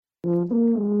Wake up!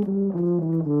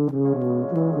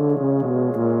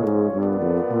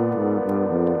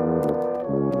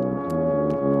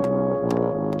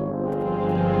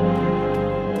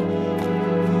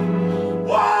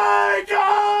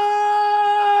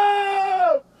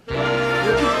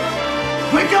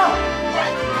 Wake up! Wake up!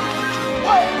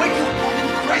 Wake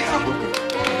up!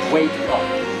 Wake up!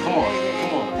 Come on,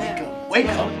 wake up! Wake up! Wake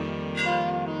up!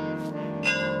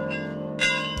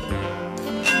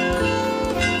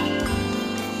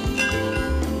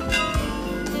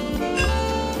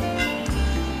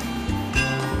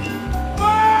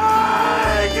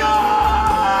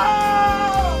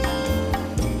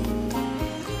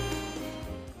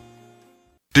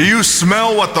 Do you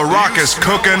smell what The Rock is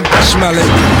cooking? I smell it.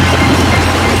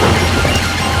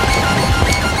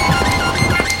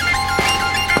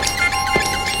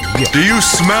 Do you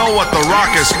smell what The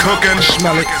Rock is cooking?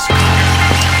 Smell it.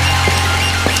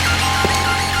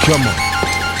 Come on.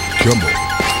 Come on.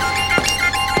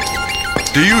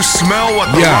 Do you smell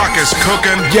what The Rock is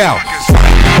cooking? Yeah.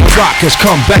 The Rock has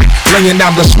come back, laying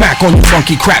down the smack on you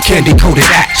funky crap candy-coated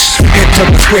acts. Enter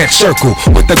the squared circle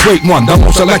with the great one, the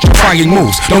most electrifying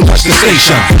moves. Don't touch the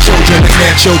station. Children and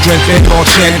grandchildren, they all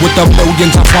chant with the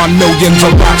millions upon millions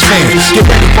of Rock's fans. Get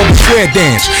ready for the square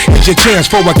dance. Here's your chance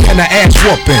for a can of ass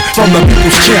whooping from the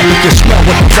people's champ. If you smell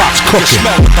what The Rock's cooking.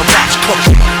 Smell what The Rock's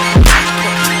cooking.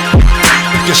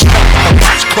 If you smell what The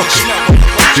Rock's cooking.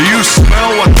 Do you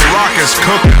smell what The Rock is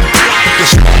cooking? If you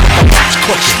smell what The Rock's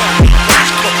cooking.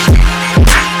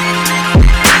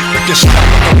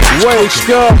 Wake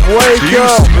up,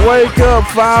 wake up,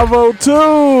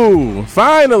 502.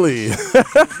 Finally,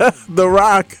 The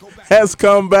Rock has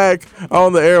come back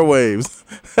on the airwaves.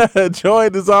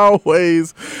 Joined as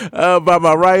always by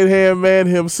my right-hand man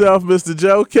himself, Mr.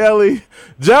 Joe Kelly.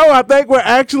 Joe, I think we're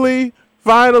actually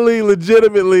finally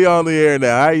legitimately on the air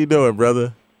now. How you doing,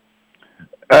 brother?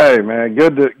 Hey man,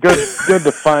 good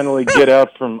to finally get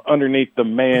out from underneath the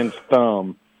man's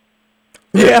thumb.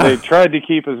 Yeah, they tried to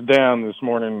keep us down this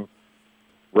morning,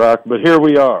 Rock, but here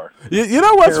we are. You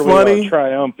know what's here funny? We are,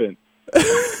 triumphant.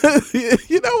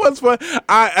 You know what's funny?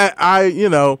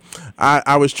 I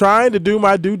was trying to do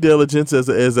my due diligence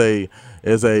as a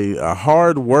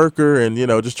hard worker, and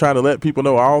just trying to let people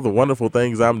know all the wonderful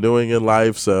things I'm doing in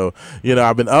life. So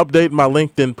I've been updating my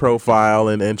LinkedIn profile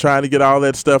and trying to get all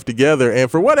that stuff together.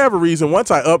 And for whatever reason, once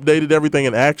I updated everything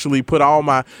and actually put all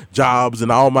my jobs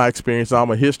and all my experience, all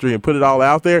my history, and put it all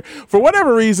out there, for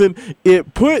whatever reason,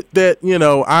 it put that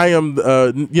I am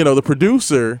the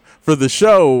producer for the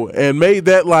show, and made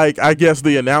that I guess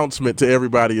the announcement to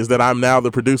everybody is that I'm now the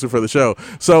producer for the show.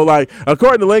 So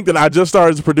according to LinkedIn, I just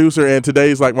started as a producer, and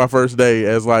today's my first day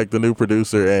as the new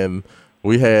producer, and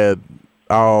we had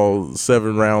all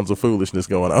 7 rounds of foolishness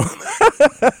going on.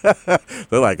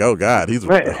 They're like, "Oh God, he's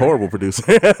a horrible producer."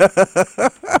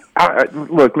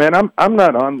 Look, man, I'm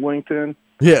not on LinkedIn.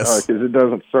 Yes, because it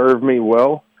doesn't serve me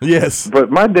well. Yes,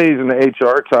 but my days in the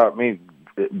HR taught me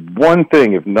one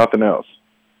thing, if nothing else: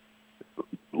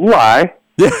 lie.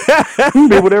 You can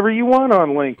do whatever you want on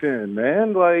LinkedIn,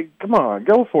 man. Come on,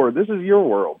 go for it. This is your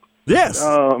world. Yes.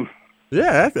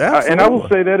 Yeah, absolutely. And I will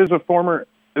say that as a former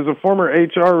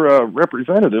HR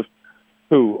representative,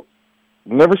 who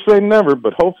never say never,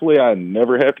 but hopefully I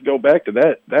never have to go back to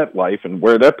that life and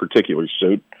wear that particular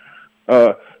suit.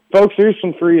 Folks, here's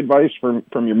some free advice from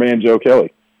your man Joe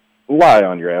Kelly: lie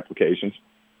on your applications.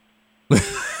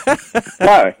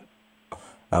 Lie.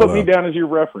 Put me down as your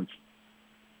reference.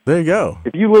 There you go.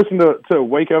 If you listen to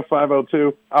Wake Up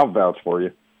 502, I'll vouch for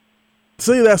you.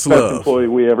 See, that's best love. Employee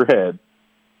we ever had.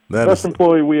 Best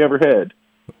employee we ever had.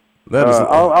 That is.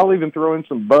 I'll even throw in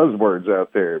some buzzwords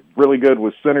out there. Really good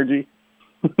with synergy.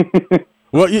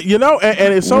 Well,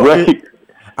 and it's so. Right.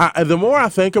 The more I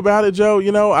think about it, Joe,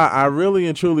 I really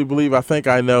and truly believe I think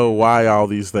I know why all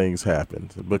these things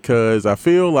happened, because I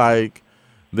feel like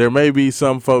there may be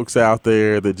some folks out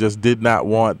there that just did not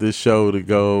want this show to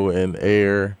go and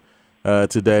air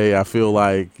today. I feel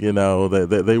like,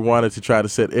 that they wanted to try to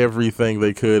set everything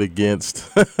they could against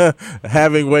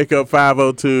having Wake Up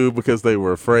 502 because they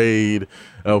were afraid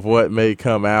of what may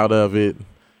come out of it.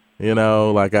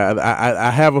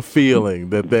 I have a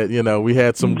feeling that we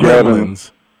had some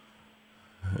gremlins.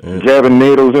 Jabbing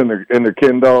needles in their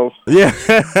Ken dolls. Yeah.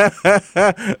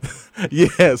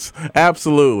 Yes,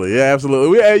 absolutely. Yeah,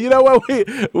 absolutely. You know what?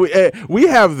 We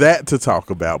have that to talk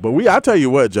about. But I tell you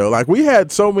what, Joe, we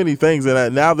had so many things,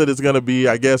 and now that it's going to be,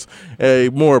 I guess, a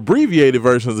more abbreviated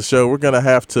version of the show, we're going to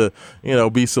have to,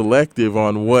 be selective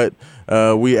on what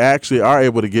we actually are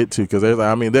able to get to, because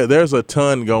there's a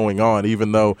ton going on,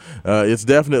 even though it's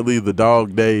definitely the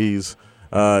dog days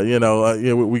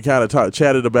we kind of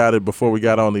chatted about it before we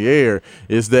got on the air,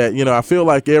 is that, I feel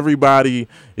like everybody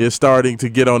is starting to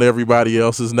get on everybody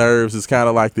else's nerves. It's kind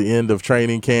of like the end of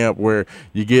training camp where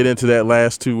you get into that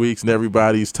last 2 weeks and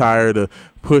everybody's tired of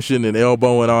pushing and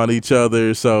elbowing on each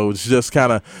other. So it's just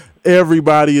kind of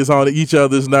everybody is on each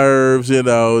other's nerves,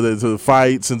 there's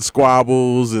fights and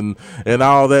squabbles and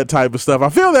all that type of stuff. I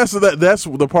feel that's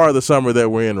the part of the summer that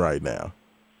we're in right now.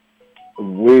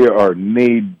 We are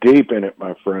knee deep in it,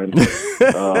 my friend. And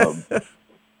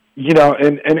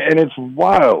it's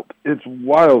wild. It's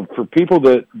wild for people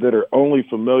that are only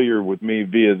familiar with me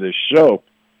via this show,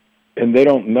 and they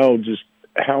don't know just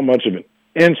how much of an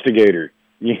instigator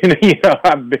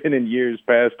I've been in years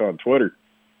past on Twitter.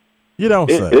 You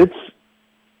don't say. It's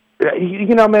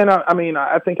man.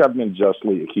 I think I've been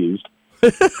justly accused.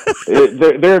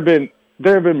 There have been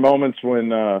moments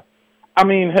when.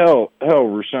 Hell,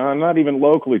 Rashawn, not even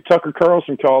locally. Tucker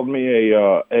Carlson called me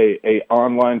a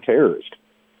online terrorist.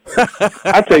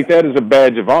 I take that as a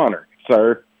badge of honor,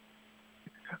 sir.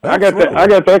 I got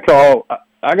that call.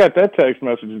 I got that text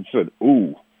message and said,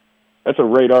 "Ooh, that's a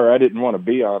radar I didn't want to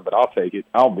be on, but I'll take it.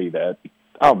 I'll be that.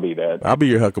 I'll be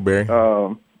your Huckleberry."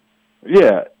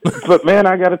 Yeah, but man,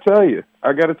 I got to tell you,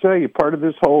 part of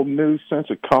this whole new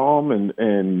sense of calm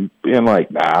and being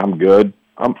like, nah, I'm good.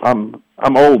 I'm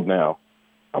old now.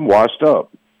 I'm washed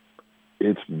up.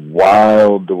 It's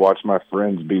wild to watch my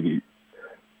friends be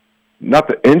not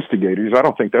the instigators. I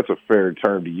don't think that's a fair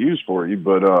term to use for you,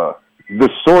 but the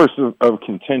source of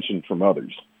contention from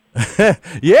others.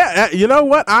 Yeah, you know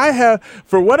what? I have,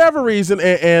 for whatever reason,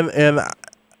 and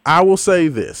I will say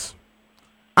this.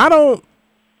 I don't,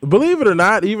 believe it or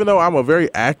not, even though I'm a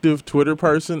very active Twitter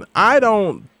person, I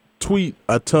don't tweet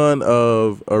a ton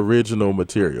of original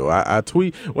material. I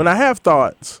tweet when I have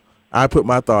thoughts. I put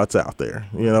my thoughts out there,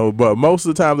 but most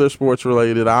of the time they're sports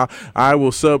related. I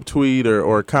will subtweet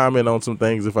or comment on some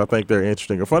things if I think they're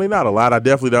interesting or funny. Not a lot. I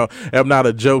definitely am not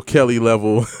a Joe Kelly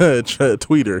level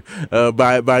tweeter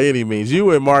by any means.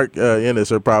 You and Mark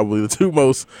Ennis are probably the two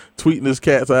most tweetingest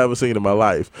cats I ever seen in my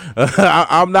life.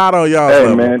 I'm not on y'all's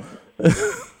level. Man.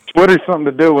 Twitter's something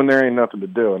to do when there ain't nothing to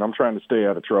do, and I'm trying to stay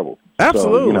out of trouble.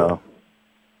 Absolutely, so,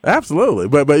 absolutely.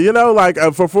 But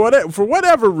for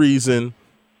whatever reason,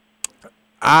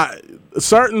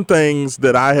 certain things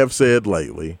that I have said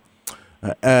lately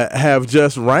have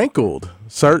just rankled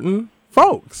certain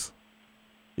folks,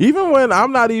 even when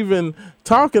I'm not even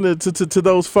talking to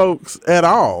those folks at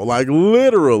all. Like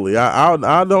literally, I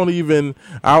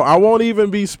won't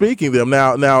even be speaking them.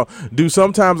 Now, do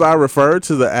sometimes I refer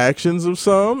to the actions of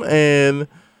some, and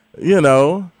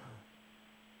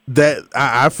that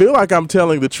I feel like I'm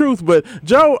telling the truth. But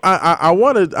Joe, I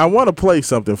want to play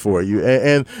something for you,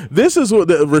 and this is what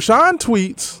Rashawn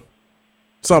tweets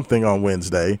something on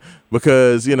Wednesday,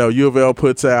 because U of L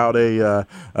puts out a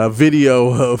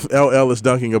video of L. Ellis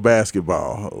dunking a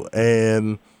basketball,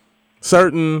 and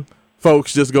certain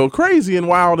folks just go crazy and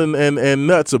wild and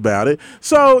nuts about it.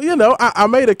 So I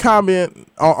made a comment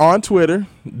on Twitter,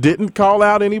 didn't call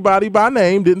out anybody by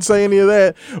name, didn't say any of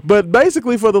that, but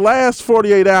basically for the last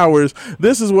 48 hours,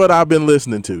 this is what I've been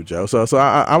listening to, Joe. So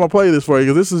I'm gonna play this for you,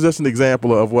 because this is just an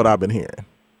example of what I've been hearing.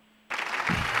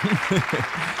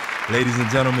 Ladies and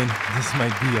gentlemen, this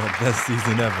might be our best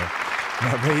season ever.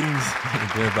 My ratings,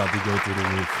 they're about to go through the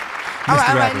roof. All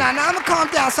right, now I'm gonna calm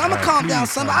down. So I'm gonna calm down,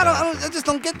 son. I just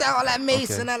don't get that all that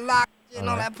mace and that lock and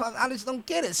all that. I just don't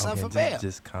get it, son, for real.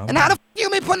 Just calm and how the you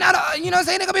gonna be putting out a,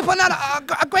 they're gonna be putting out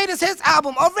a greatest hits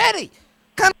album already?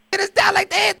 Kind of shit is that? Like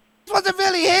that wasn't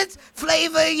really hits.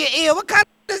 Flavor in your ear. What kind of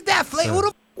shit is that? Flavor? Who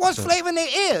the wants flavor in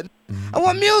their ear? I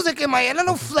want music in my ear. I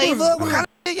know flavor. What kind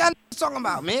of shit y'all talking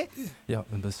about, man? Yeah,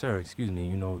 but sir, excuse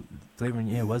me. Flavor in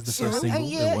Your Ear was the first single.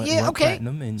 Yeah, okay.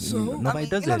 And so, nobody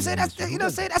does that.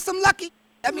 That's some lucky.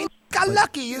 Got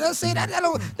lucky.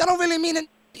 That don't really mean it.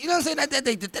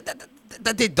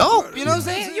 That they dope. You know what I'm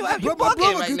saying? You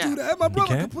bugging right now. My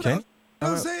brother can put out.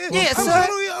 Yeah, son.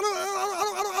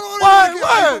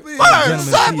 Word,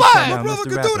 son. My brother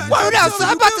can do that. Word out, son.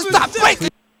 I'm about to stop breaking.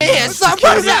 Yeah, son.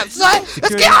 Word up, son.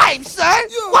 Let's get hype, son.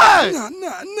 Word.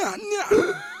 Nah.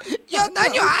 Yo, now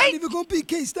you hype. I'm even gonna beat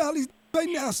K-Styles right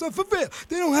now, son. For real,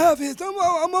 they don't have hits. I'm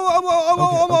about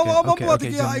to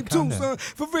get hype too, son.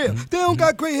 For real, they don't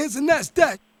got great hits, and that's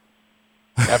that.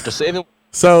 After saving.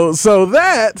 So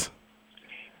that.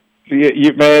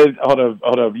 You man, hold up.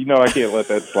 I can't let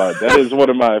that slide. That is one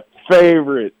of my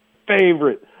favorite.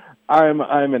 I'm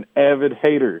an avid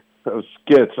hater of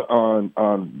skits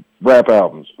on rap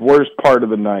albums. Worst part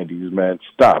of the 90s, man.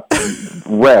 Stop.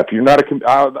 Rap. You're not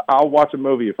I'll watch a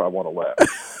movie if I want to laugh.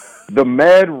 The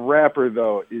Mad Rapper,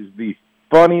 though, is the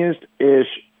funniest ish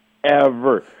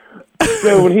ever.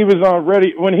 So when he was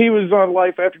on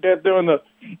Life After Death doing the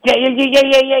yeah, you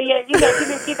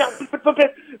know,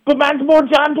 but mine's more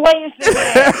John Blaze than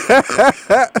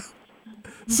that.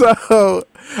 So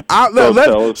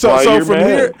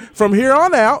from here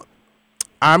on out,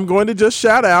 I'm going to just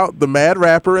shout out the Mad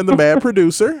Rapper and the Mad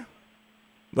Producer.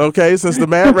 Okay, since the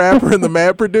Mad Rapper and the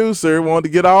Mad Producer wanted to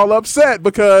get all upset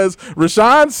because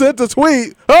Rashawn sent a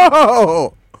tweet.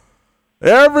 Oh,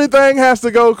 everything has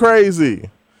to go crazy.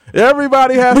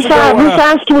 Everybody has to go.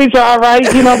 Rashawn's tweets are all right.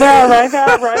 You know, they're all right.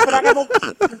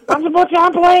 But I'm about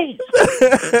John Blaze.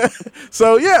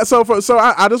 So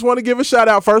I just want to give a shout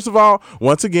out. First of all,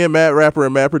 once again, Mad Rapper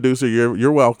and Mad Producer,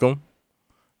 you're welcome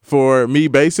for me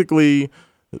basically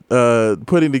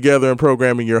putting together and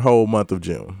programming your whole month of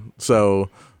June. So,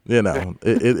 you know,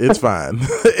 it's fine.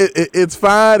 It's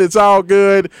fine. It's all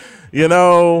good. You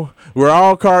know, we're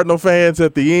all Cardinal fans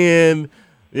at the end.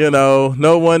 You know,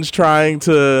 no one's trying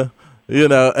to, you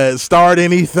know, start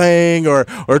anything or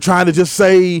trying to just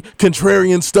say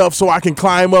contrarian stuff so I can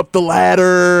climb up the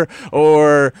ladder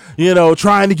or, you know,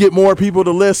 trying to get more people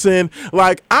to listen.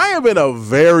 Like, I am in a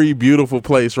very beautiful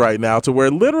place right now to where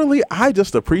literally I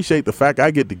just appreciate the fact I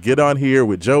get to get on here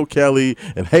with Joe Kelly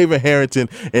and Haven Harrington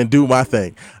and do my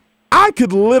thing. I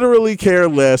could literally care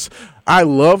less. I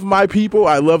love my people.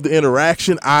 I love the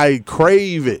interaction. I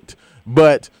crave it.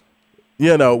 But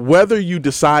you know, whether you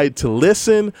decide to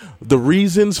listen, the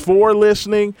reasons for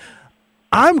listening,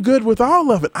 I'm good with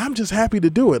all of it. I'm just happy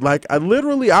to do it. Like,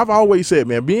 I've always said,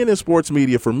 man, being in sports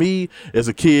media for me as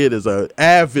a kid, as an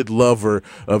avid lover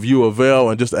of U of L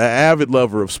and just an avid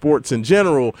lover of sports in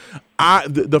general,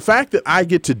 the fact that I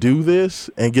get to do this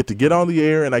and get to get on the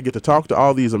air and I get to talk to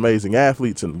all these amazing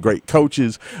athletes and great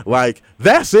coaches, like,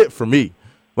 that's it for me.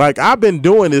 Like, I've been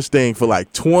doing this thing for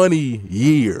like 20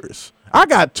 years. I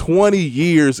got 20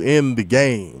 years in the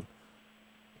game.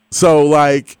 So,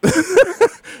 like,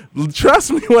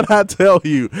 trust me when I tell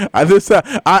you, I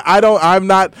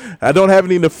don't have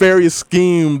any nefarious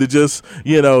scheme to just,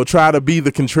 you know, try to be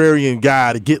the contrarian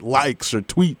guy to get likes or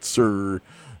tweets or,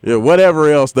 you know,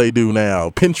 whatever else they do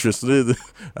now. Pinterest,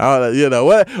 you know,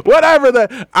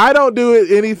 whatever. I don't do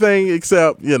anything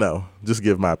except, you know, just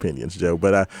give my opinions, Joe.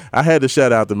 But I had to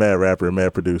shout out the Mad Rapper and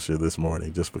Mad Producer this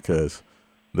morning just because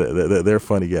they're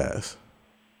funny guys.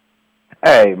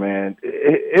 Hey, man,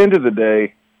 end of the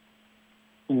day,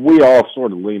 we all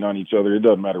sort of lean on each other. It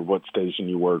doesn't matter what station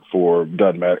you work for.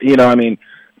 Doesn't matter. You know, I mean,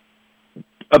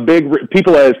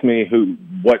 people ask me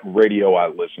what radio I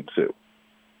listen to.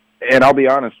 And I'll be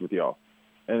honest with y'all.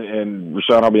 And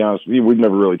Rashawn, I'll be honest with you, we've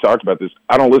never really talked about this.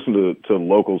 I don't listen to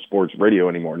local sports radio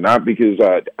anymore. Not because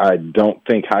I don't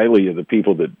think highly of the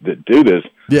people that do this.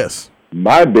 Yes.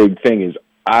 My big thing is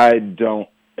I don't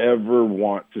ever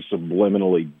want to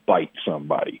subliminally bite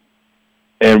somebody.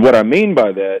 And what I mean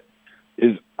by that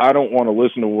is I don't want to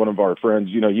listen to one of our friends.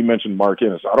 You know, you mentioned Mark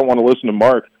Ennis. I don't want to listen to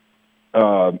Mark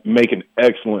make an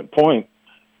excellent point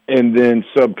and then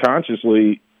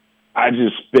subconsciously I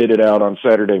just spit it out on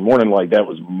Saturday morning like that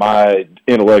was my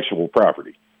intellectual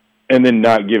property and then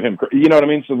not give him, you know what I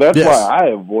mean? So that's why I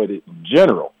avoid it in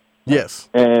general. Yes.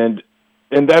 And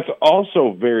that's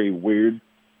also very weird,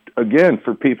 again,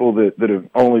 for people that have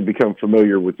only become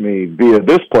familiar with me via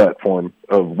this platform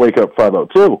of Wake Up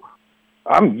 502.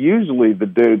 I'm usually the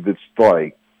dude that's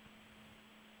like,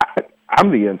 I'm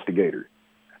the instigator.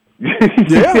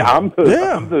 Yeah. I'm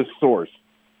the source.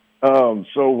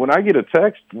 So when I get a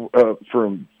text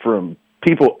from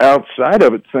people outside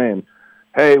of it saying,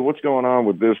 hey, what's going on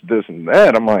with this, and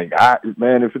that, I'm like,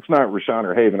 man, if it's not Rashawn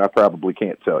or Haven, I probably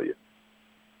can't tell you.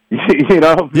 You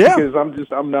know, because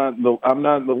I'm not in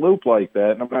the loop like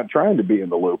that, and I'm not trying to be in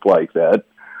the loop like that.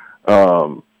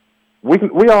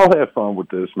 We all have fun with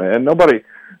this, man. Nobody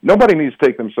needs to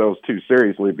take themselves too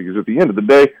seriously because at the end of the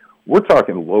day, we're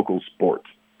talking local sports.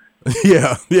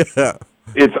 Yeah.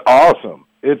 It's awesome.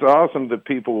 It's awesome that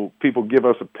people give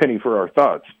us a penny for our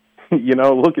thoughts. You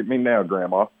know, look at me now,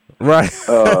 Grandma. Right.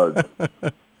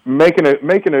 Making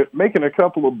a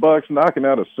couple of bucks, knocking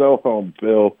out a cell phone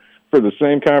bill for the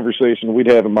same conversation we'd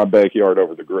have in my backyard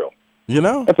over the grill. You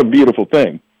know, that's a beautiful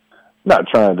thing. Not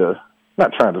trying to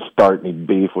start any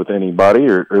beef with anybody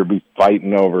or be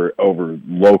fighting over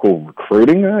local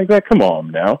recruiting like that. Come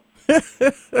on now.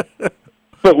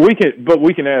 But we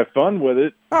can have fun with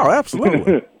it. Oh,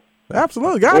 absolutely.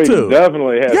 Absolutely, got to.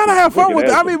 Definitely have. You gotta have fun with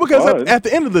it. I mean, because at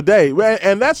the end of the day,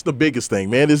 and that's the biggest thing,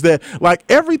 man, is that like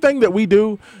everything that we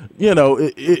do, you know,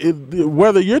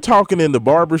 whether you're talking in the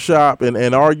barbershop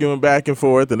and arguing back and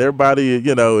forth, and everybody,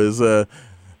 you know, is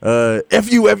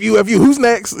F you, who's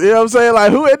next? You know what I'm saying?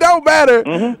 Like, who, it don't matter.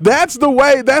 Mm-hmm. That's the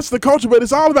way, that's the culture, but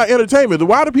it's all about entertainment.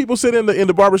 Why do people sit in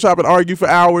the barbershop and argue for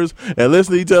hours and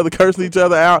listen to each other, cursing each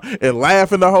other out and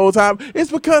laughing the whole time?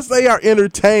 It's because they are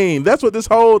entertained. That's what this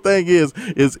whole thing is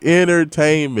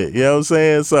entertainment. You know what I'm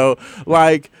saying? So,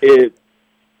 like, it's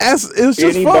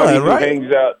just fun,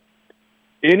 right?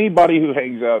 Anybody who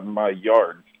hangs out in my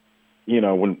yard, you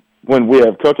know, when we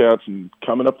have cookouts and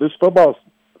coming up this football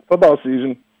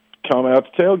season, come out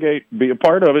to tailgate, be a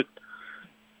part of it.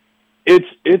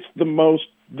 It's the most.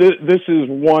 This is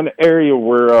one area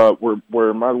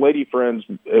where my lady friends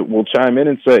will chime in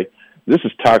and say, "This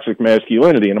is toxic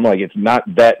masculinity," and I'm like, "It's not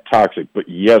that toxic, but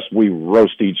yes, we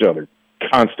roast each other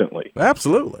constantly."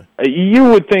 Absolutely. You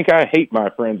would think I hate my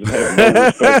friends and have no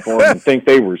respect for them and think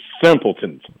they were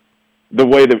simpletons. The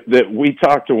way that we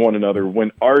talk to one another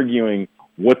when arguing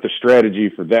what the strategy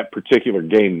for that particular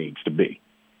game needs to be.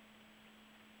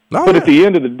 Oh, but at the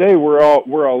end of the day, we're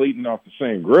all eating off the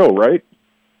same grill, right?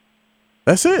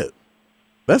 That's it.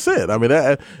 I mean,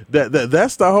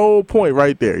 that's the whole point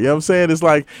right there. You know what I'm saying? It's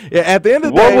like, at the end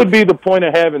of the day, what would be the point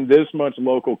of having this much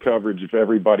local coverage if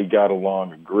everybody got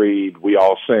along, agreed, we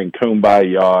all sang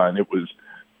Kumbaya, and it was,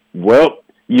 well,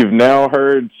 you've now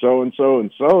heard so-and-so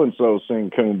and so-and-so sing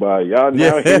Kumbaya.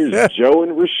 Now here's Joe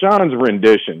and Rashawn's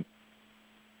rendition.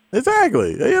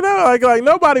 Exactly. You know, like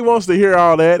nobody wants to hear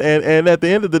all that. And at the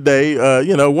end of the day,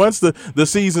 you know, once the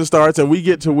season starts and we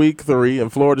get to week 3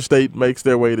 and Florida State makes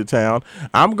their way to town,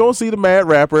 I'm going to see the Mad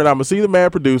Rapper and I'm going to see the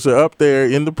Mad Producer up there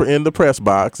in the press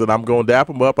box, and I'm going to dap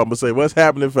them up. I'm going to say, "What's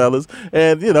happening, fellas?"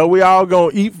 And, you know, we all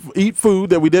going to eat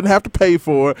food that we didn't have to pay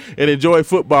for and enjoy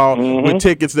football with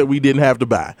tickets that we didn't have to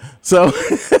buy. So,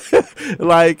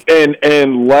 like.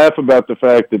 And laugh about the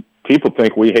fact that people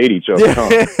think we hate each other.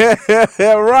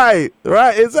 Yeah, right,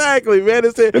 exactly, man.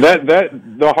 It's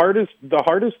the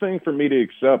hardest thing for me to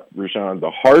accept, Rashawn. The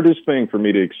hardest thing for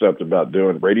me to accept about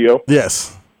doing radio.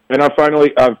 Yes, and I've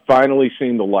finally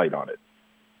seen the light on it.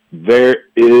 There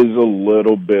is a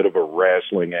little bit of a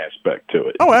wrestling aspect to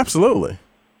it. Oh, absolutely.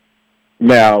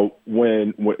 Now,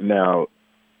 now,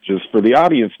 just for the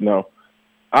audience, no.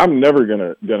 I'm never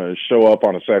gonna show up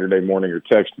on a Saturday morning or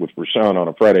text with Rashawn on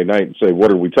a Friday night and say,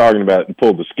 "What are we talking about?" and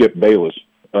pull the Skip Bayless,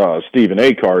 Stephen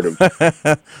A. card of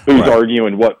who's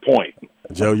arguing what point.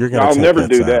 Joe, you're gonna. I'll never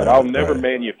do that. I'll never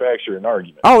manufacture an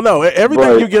argument. Oh no,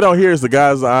 everything you get on here is the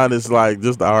guys' honest, like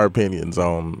just our opinions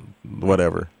on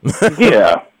whatever.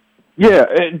 Yeah,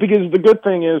 because the good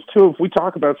thing is, too, if we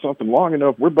talk about something long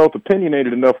enough, we're both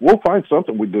opinionated enough, we'll find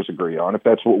something we disagree on if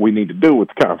that's what we need to do with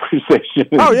the conversation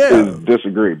is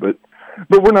disagree. But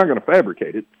we're not going to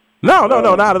fabricate it. No, not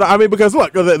at all. I mean, because,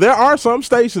 look, there are some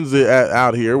stations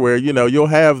out here where, you know, you'll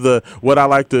have what I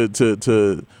like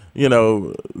to you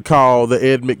know, call the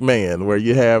Ed McMahon, where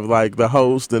you have like the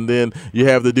host and then you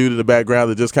have the dude in the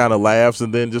background that just kind of laughs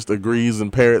and then just agrees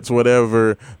and parrots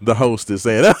whatever the host is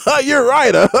saying. You're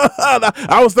right.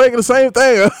 I was thinking the same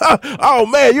thing. Oh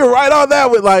man, you're right on that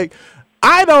one. Like,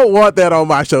 I don't want that on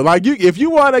my show. Like, if you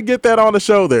want to get that on the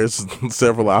show, there's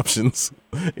several options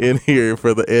in here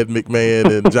for the Ed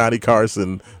McMahon and Johnny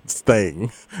Carson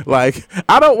thing. Like,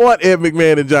 I don't want Ed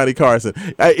McMahon and Johnny Carson.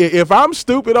 If I'm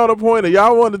stupid on a point and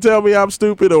y'all want to tell me I'm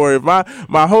stupid, or if my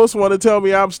host want to tell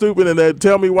me I'm stupid and they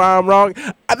tell me why I'm wrong,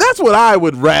 that's what I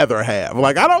would rather have.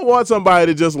 Like, I don't want somebody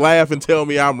to just laugh and tell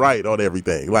me I'm right on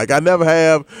everything. Like, I never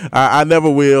have. I never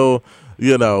will.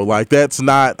 You know, like, that's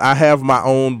not, I have my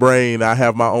own brain. I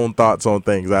have my own thoughts on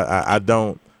things. I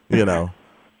don't, you know.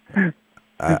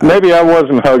 Maybe I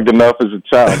wasn't hugged enough as a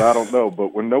child. I don't know.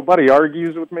 But when nobody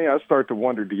argues with me, I start to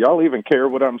wonder, do y'all even care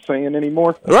what I'm saying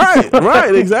anymore?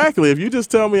 Right, exactly. If you just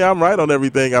tell me I'm right on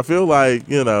everything, I feel like,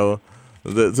 you know,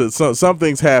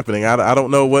 something's happening. I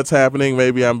don't know what's happening.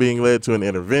 Maybe I'm being led to an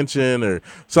intervention or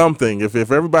something. If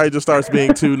everybody just starts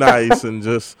being too nice and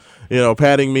just, you know,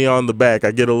 patting me on the back,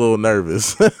 I get a little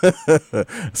nervous.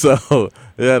 So,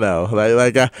 you know,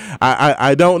 like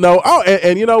I don't know. Oh,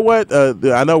 and you know what?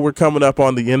 I know we're coming up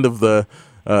on the end of the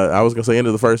I was going to say end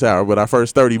of the first hour, but our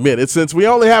first 30 minutes, since we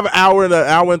only have an hour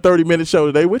and 30 minute show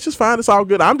today, which is fine. It's all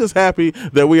good. I'm just happy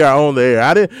that we are on the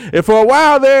air. And for a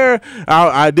while there,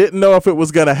 I didn't know if it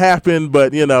was going to happen,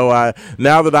 but you know,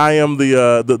 now that I am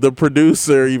the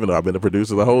producer, even though I've been the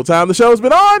producer the whole time the show's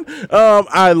been on,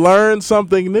 I learned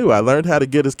something new. I learned how to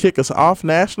kick us off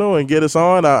national and get us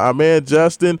on. Our man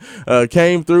Justin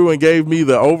came through and gave me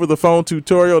the over the phone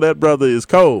tutorial. That brother is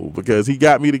cold because he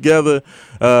got me together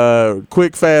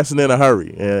quick, fast, and in a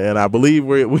hurry. And I believe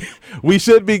we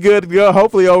should be good to go.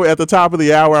 Hopefully, over at the top of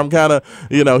the hour, I'm kind of,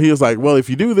 he was like, well, if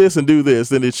you do this and do this,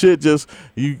 then it should just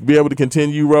you be able to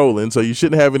continue rolling. So you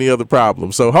shouldn't have any other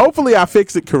problems. So hopefully I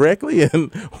fixed it correctly,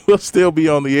 and we'll still be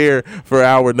on the air for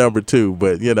hour number 2.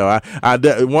 But I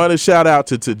want to shout out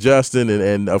to Justin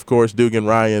and of course Dugan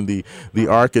Ryan, the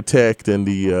architect and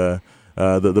the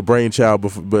brainchild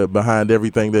behind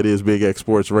everything that is Big X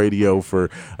Sports Radio, for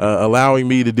allowing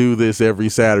me to do this every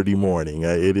Saturday morning.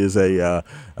 It is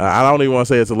I don't even want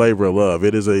to say it's a labor of love.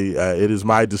 It is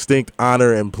my distinct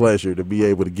honor and pleasure to be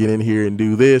able to get in here and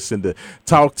do this and to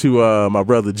talk to my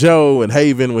brother Joe and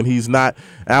Haven when he's not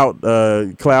out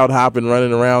cloud hopping,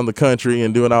 running around the country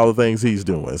and doing all the things he's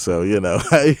doing. So,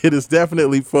 it is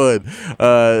definitely fun,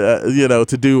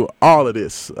 to do all of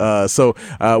this. So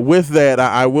with that,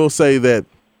 I will say that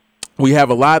we have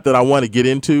a lot that I want to get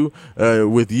into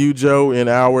with you, Joe, in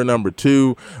hour number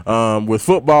 2, with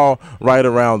football right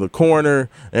around the corner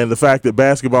and the fact that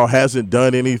basketball hasn't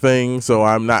done anything, so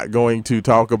I'm not going to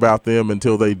talk about them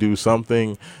until they do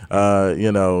something. I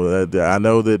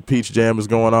know that Peach Jam is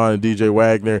going on and DJ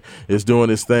Wagner is doing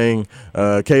his thing.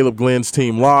 Caleb Glenn's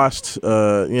team lost,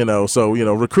 so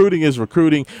recruiting is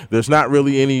recruiting. There's not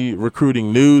really any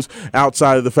recruiting news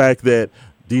outside of the fact that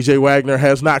DJ Wagner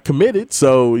has not committed,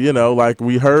 so like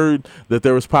we heard that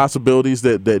there was possibilities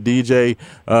that DJ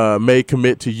may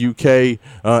commit to UK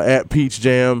at Peach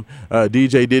Jam.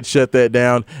 DJ did shut that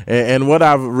down, and what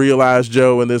I've realized,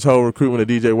 Joe, in this whole recruitment of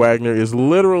DJ Wagner is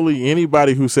literally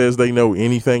anybody who says they know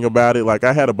anything about it. Like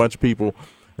I had a bunch of people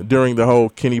during the whole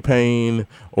Kenny Payne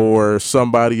or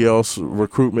somebody else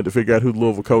recruitment to figure out who the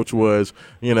Louisville coach was,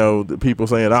 the people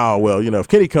saying, oh, well, if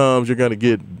Kenny comes, you're going to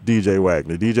get DJ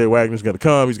Wagner. DJ Wagner's going to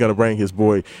come. He's going to bring his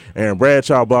boy Aaron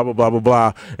Bradshaw, blah, blah, blah, blah,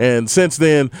 blah. And since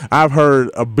then, I've heard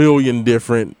a billion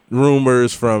different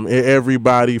rumors from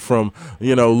everybody from,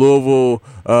 Louisville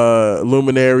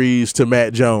luminaries to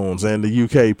Matt Jones and the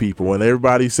UK people. And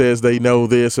everybody says they know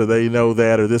this or they know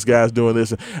that or this guy's doing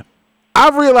this.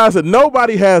 I've realized that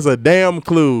nobody has a damn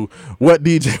clue what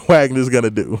DJ Wagner is going to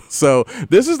do. So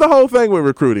this is the whole thing with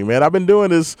recruiting, man. I've been doing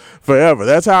this forever.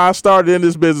 That's how I started in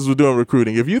this business, with doing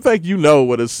recruiting. If you think you know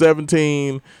what a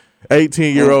 17,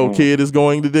 18-year-old kid is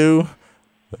going to do,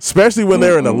 especially when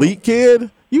they're an elite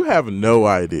kid, you have no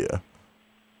idea.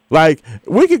 Like,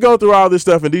 we could go through all this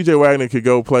stuff and DJ Wagner could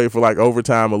go play for like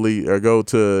Overtime Elite or go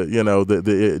to,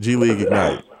 the G League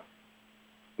Ignite.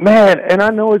 Man, and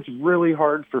I know it's really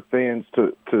hard for fans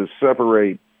to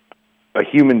separate a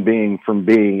human being from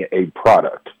being a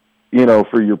product,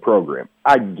 for your program.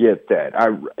 I get that.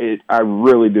 I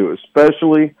really do,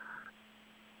 especially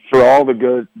for all the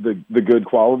good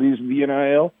qualities of the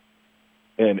NIL,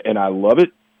 and I love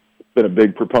it. Been a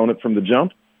big proponent from the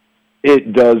jump.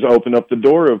 It does open up the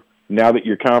door of, now that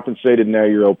you're compensated, now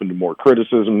you're open to more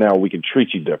criticism. Now we can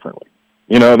treat you differently.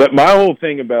 That my whole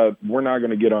thing about we're not going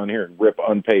to get on here and rip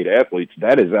unpaid athletes,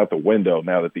 that is out the window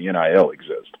now that the NIL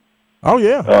exists. Oh,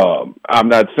 yeah. I'm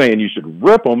not saying you should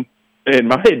rip them. And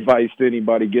my advice to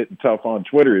anybody getting tough on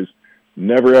Twitter is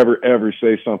never, ever, ever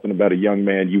say something about a young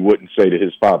man you wouldn't say to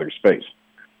his father's face.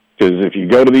 Because if you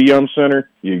go to the Yum Center,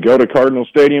 you go to Cardinal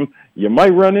Stadium, you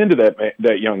might run into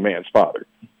that young man's father.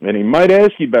 And he might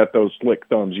ask you about those slick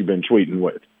thumbs you've been tweeting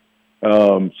with.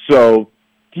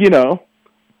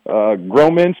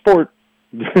 Grown men sport.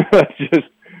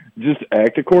 just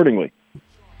act accordingly.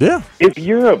 Yeah. If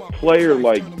you're a player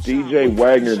like DJ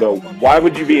Wagner, though, why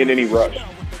would you be in any rush?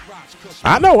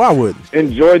 I know I wouldn't.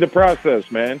 Enjoy the process,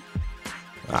 man.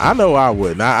 I know I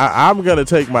wouldn't. I'm going to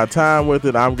take my time with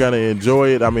it. I'm going to enjoy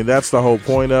it. I mean, that's the whole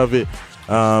point of it.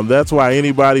 That's why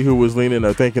anybody who was leaning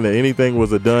or thinking that anything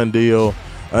was a done deal,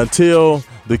 until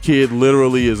the kid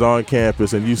literally is on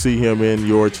campus and you see him in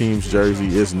your team's jersey,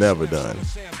 it's never done.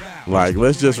 Like,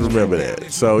 let's just remember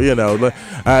that. So,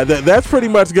 that's pretty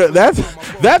much good.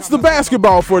 That's the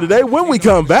basketball for today. When we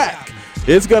come back,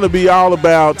 it's going to be all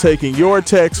about taking your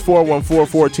text,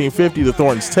 414-1450, the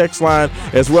Thornton's text line,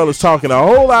 as well as talking a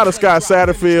whole lot of Scott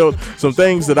Satterfield, some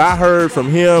things that I heard from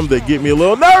him that get me a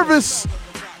little nervous,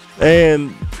 and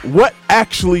what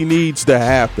actually needs to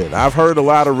happen. I've heard a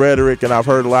lot of rhetoric, and I've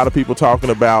heard a lot of people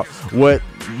talking about what's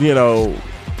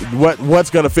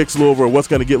going to fix Louisville, what's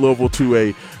going to get Louisville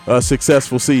to a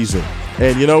successful season.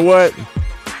 And you know what?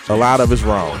 A lot of it's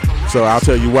wrong. So I'll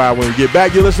tell you why when we get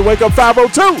back. You listen to Wake Up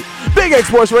 502, Big X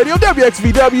Sports Radio,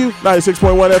 WXVW,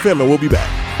 96.1 FM, and we'll be back.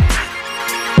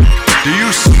 Do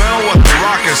you smell what the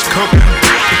Rock is cooking?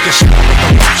 You can smell what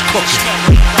the Rock's cooking.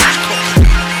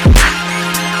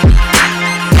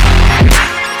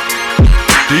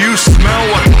 Do you smell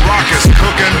what the Rock is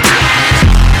cooking?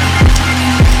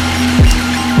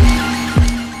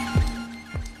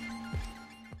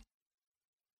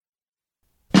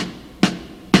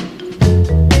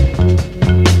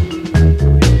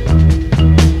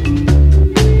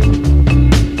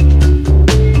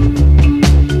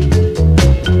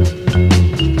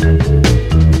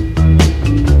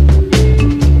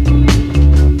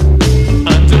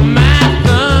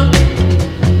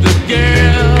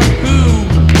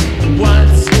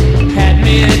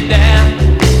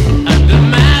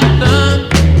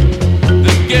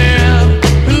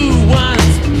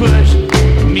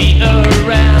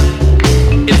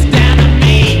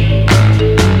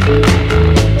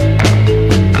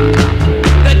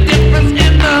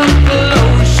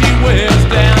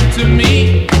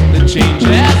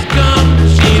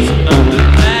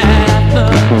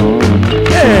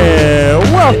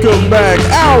 Welcome back.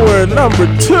 Hour number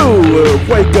 2 of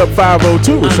Wake Up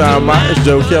 502 with Sean Myers,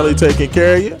 Joe Kelly taking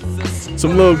care of you.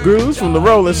 Some little grooves from the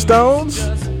Rolling Stones.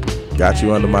 Got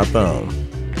you under my thumb.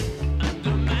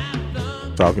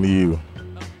 Talking to you.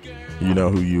 You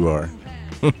know who you are.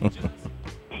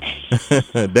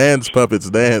 Dance,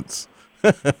 puppets, dance.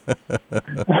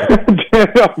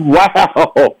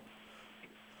 Wow.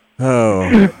 Oh.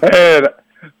 And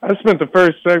I spent the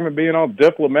first segment being all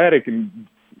diplomatic, and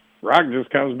Rock just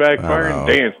comes back firing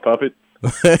dance, puppet.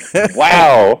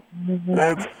 Wow.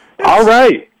 All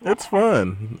right. It's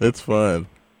fun. It's fun.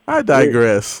 I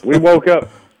digress. We woke up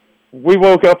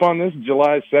on this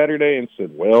July Saturday and said,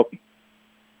 well,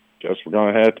 guess we're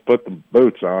going to have to put the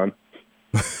boots on.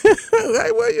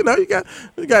 Hey, well, you know, you got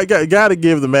to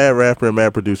give the Mad Rapper and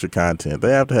Mad Producer content.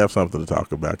 They have to have something to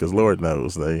talk about because Lord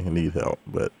knows they need help.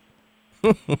 But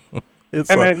it's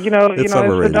man, you know, it's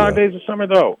the dog days of summer,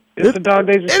 though. It's the dog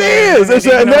days of summer. It is.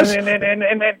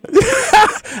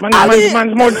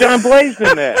 Mine's more John Blaze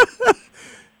than that.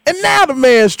 And now the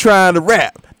man's trying to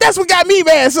rap. That's what got me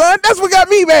mad, son. That's what got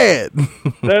me mad.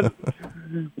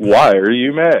 Why are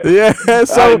you mad? Yeah,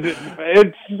 so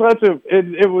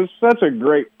it was such a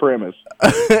great premise.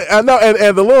 I know,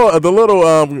 and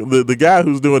the guy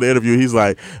who's doing the interview, he's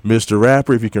like, Mr.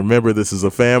 Rapper, if you can remember, this is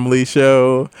a family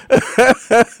show.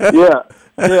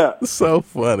 Yeah. So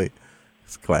funny.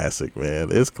 It's classic, man.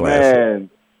 It's classic. Man,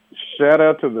 shout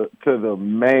out to the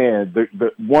man,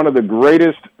 the one of the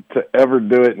greatest to ever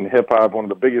do it in hip hop, one of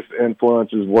the biggest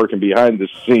influences working behind the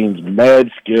scenes,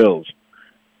 Mad Skills.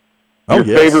 Your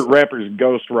favorite rapper's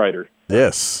ghostwriter.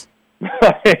 Yes.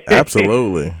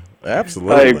 Absolutely. Like,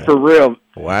 for real.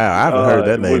 Wow, I haven't heard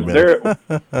that name in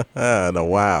no,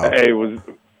 wow. Hey, was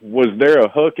there a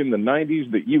hook in the 90s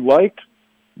that you liked?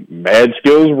 Mad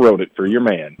Skills wrote it for your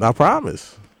man. I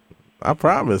promise. You know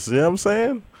what I'm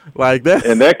saying? Like that.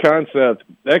 And that concept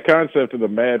of the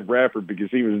Mad Rapper, because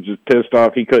he was just pissed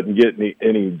off he couldn't get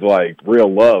any like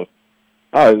real love.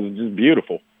 Oh, it was just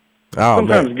beautiful. Oh,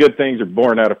 sometimes man. Good things are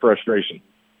born out of frustration.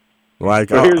 Like,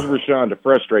 so here's Rashawn to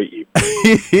frustrate you.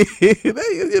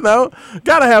 You know,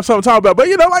 gotta have something to talk about. But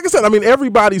you know, like I said, I mean,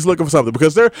 everybody's looking for something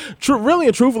because really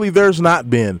and truthfully, there's not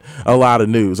been a lot of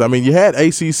news. I mean, you had the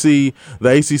ACC,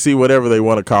 whatever they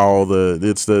want to call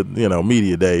it's the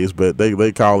media days, but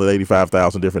they call it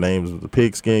 85,000 different names. The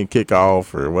pigskin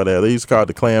kickoff or whatever. They used to call it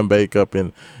the clam bake up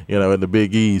in the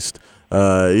Big East.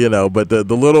 But the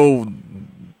little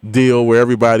deal where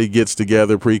everybody gets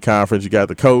together pre-conference. You got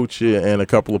the coach and a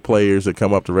couple of players that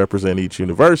come up to represent each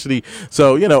university.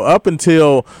 So, up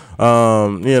until,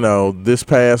 this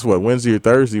past, Wednesday or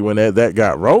Thursday when that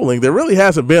got rolling, there really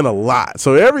hasn't been a lot.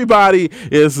 So everybody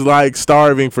is like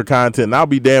starving for content. And I'll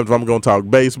be damned if I'm going to talk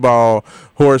baseball,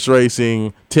 horse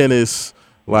racing, tennis.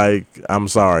 Like, I'm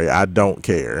sorry, I don't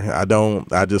care. I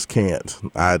just can't.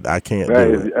 I can't do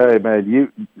it. Hey, man,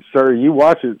 you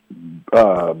watch it,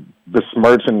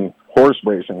 besmirching horse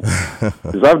racing.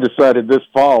 Because I've decided this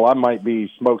fall I might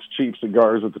be smokes cheap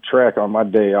cigars at the track on my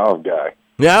day off guy.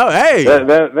 Yeah, hey.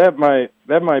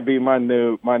 That might be my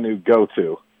new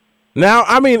go-to. Now,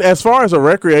 I mean, as far as a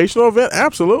recreational event,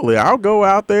 absolutely. I'll go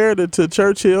out there to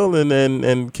Churchill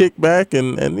and kick back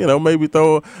and maybe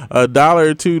throw $1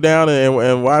 or $2 down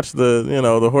and watch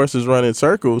the horses run in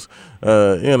circles.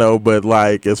 But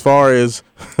like as far as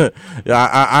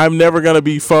I'm never gonna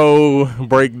be faux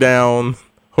breakdown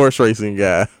horse racing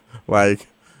guy. Like,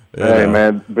 hey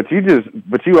man, but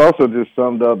you also just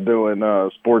summed up doing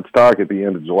sports talk at the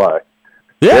end of July.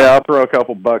 Yeah, I'll throw a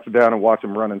couple bucks down and watch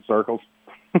them run in circles.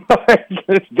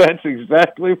 That's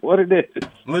exactly what it is.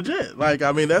 Legit. Like,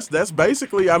 I mean, that's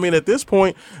basically, I mean, at this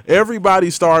point,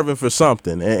 everybody's starving for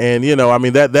something. And I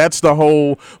mean, that's the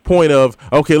whole point of,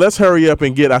 okay, let's hurry up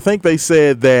and I think they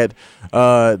said that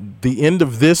the end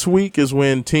of this week is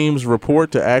when teams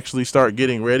report to actually start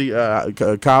getting ready,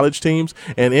 college teams.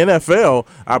 And NFL,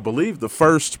 I believe the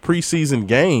first preseason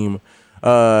game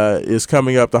is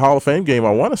coming up. The Hall of Fame game,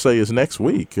 I want to say, is next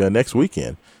weekend.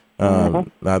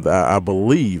 I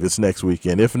believe it's next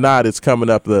weekend. If not, it's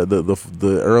coming up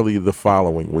the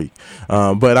following week.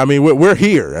 But I mean, we're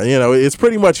here. It's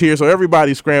pretty much here. So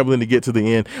everybody's scrambling to get to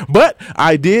the end. But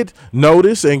I did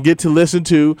notice and get to listen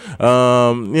to,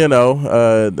 the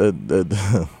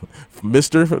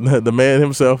man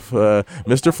himself,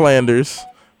 Mr. Flanders.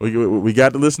 We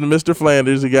got to listen to Mr.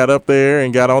 Flanders. He got up there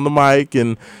and got on the mic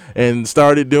and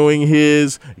started doing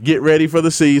his get ready for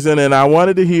the season. And I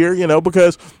wanted to hear,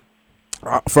 because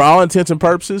for all intents and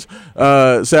purposes,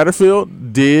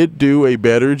 Satterfield did do a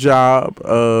better job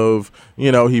of,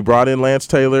 he brought in Lance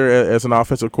Taylor as an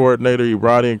offensive coordinator. He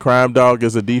brought in Crime Dog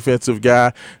as a defensive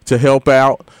guy to help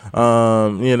out.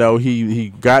 He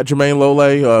got Jermaine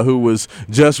Lole, who was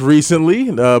just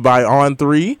recently by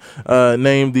On3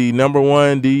 named the number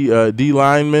 1 D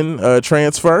lineman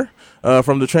transfer.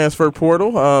 From the transfer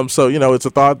portal. So, it's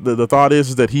a thought. The thought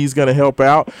is that he's going to help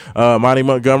out. Monty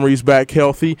Montgomery's back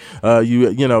healthy.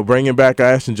 Bringing back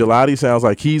Ashton Gelati sounds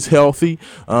like he's healthy.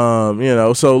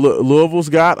 So Louisville's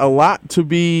got a lot to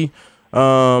be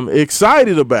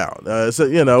excited about.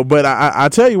 But I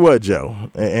tell you what, Joe,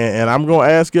 and I'm going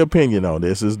to ask your opinion on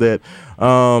this, is that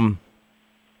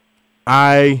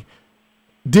I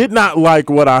did not like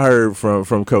what I heard from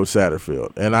Coach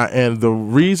Satterfield, and the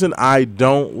reason I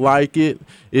don't like it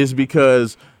is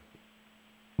because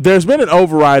there's been an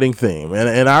overriding theme,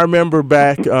 and I remember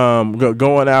back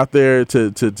going out there to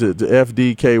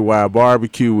FDKY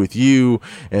barbecue with you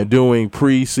and doing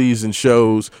preseason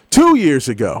shows 2 years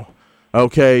ago.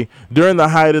 Okay, during the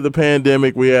height of the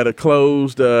pandemic, we had a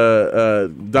closed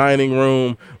dining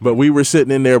room, but we were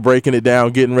sitting in there breaking it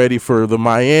down, getting ready for the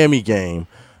Miami game.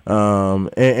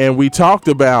 And we talked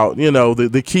about,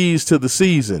 the keys to the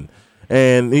season.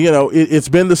 And, it's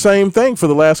been the same thing for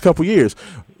the last couple years.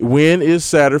 When is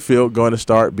Satterfield going to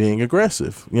start being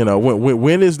aggressive?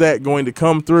 When is that going to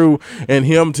come through, and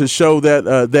him to show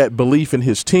that belief in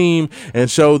his team and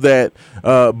show that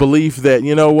belief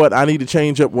that, I need to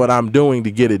change up what I'm doing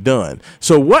to get it done.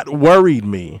 So what worried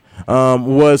me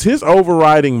was his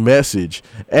overriding message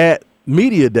at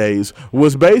media days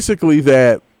was basically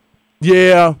that,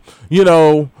 yeah,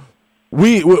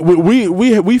 we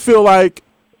feel like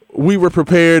we were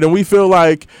prepared, and we feel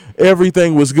like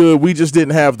everything was good. We just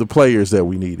didn't have the players that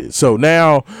we needed. So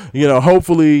now,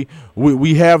 hopefully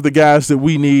we have the guys that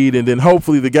we need, and then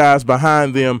hopefully the guys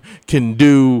behind them can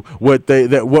do what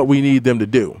we need them to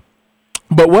do.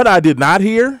 But what I did not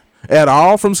hear at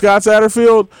all from Scott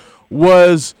Satterfield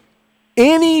was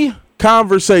any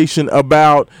conversation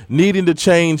about needing to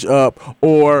change up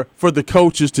or for the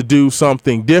coaches to do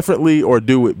something differently or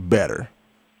do it better.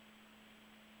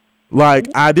 Like,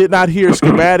 I did not hear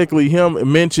schematically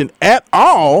him mention at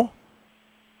all,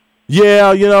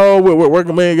 we're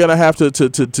going to have to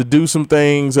do some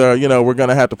things. We're going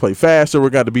to have to play faster. We're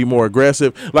going to be more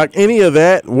aggressive. Like, any of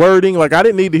that wording, like, I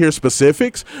didn't need to hear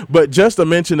specifics, but just a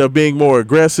mention of being more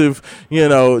aggressive,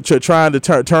 trying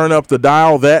to turn up the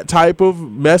dial, that type of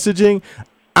messaging,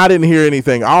 I didn't hear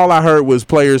anything. All I heard was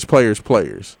players.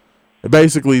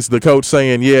 Basically, it's the coach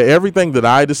saying, yeah, everything that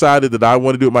I decided that I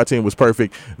want to do with my team was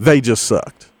perfect. They just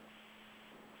sucked.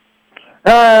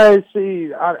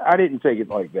 See, I didn't take it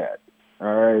like that.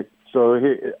 All right. So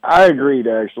I agreed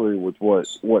actually with what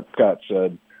Scott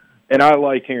said, and I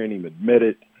like hearing him admit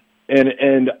it.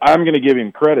 And I'm going to give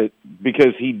him credit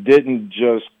because he didn't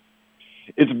just.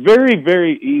 It's very,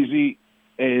 very easy,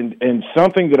 and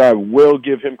something that I will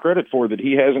give him credit for that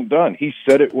he hasn't done. He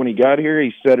said it when he got here.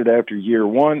 He said it after year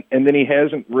one, and then he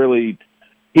hasn't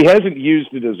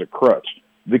used it as a crutch.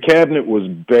 The cabinet was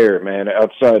bare, man,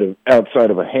 outside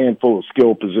of a handful of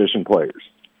skill position players.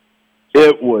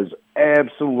 It was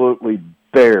absolutely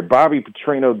bare. Bobby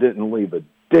Petrino didn't leave a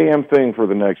damn thing for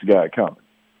the next guy coming.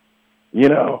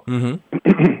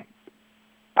 Mm-hmm.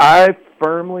 I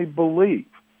firmly believe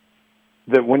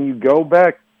that when you go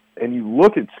back and you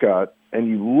look at Scott and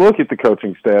you look at the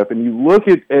coaching staff and you look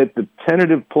at the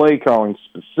tentative play calling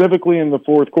specifically in the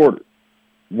fourth quarter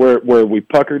where we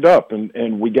puckered up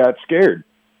and we got scared,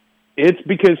 it's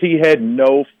because he had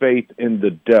no faith in the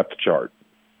depth chart.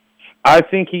 I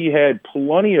think he had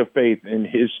plenty of faith in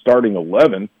his starting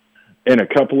 11 and a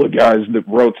couple of guys that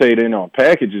rotate in on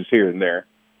packages here and there.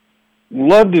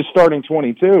 Loved his starting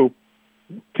 22.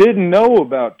 Didn't know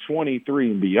about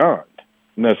 23 and beyond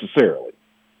necessarily.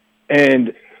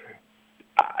 And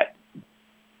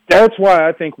that's why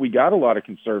I think we got a lot of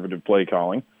conservative play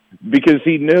calling, because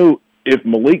he knew if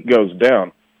Malik goes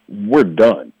down, we're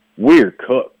done. We're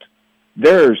cooked.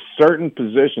 There are certain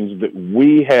positions that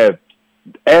we have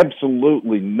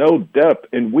absolutely no depth,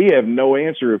 and we have no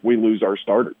answer if we lose our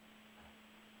starter.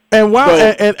 And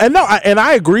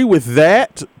I agree with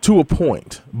that to a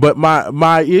point. But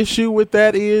my issue with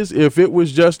that is if it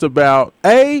was just about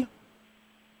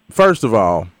first of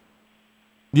all,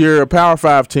 you're a Power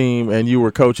 5 team and you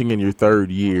were coaching in your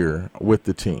third year with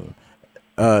the team.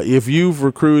 If you've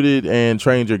recruited and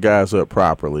trained your guys up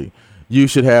properly, you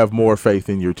should have more faith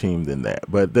in your team than that.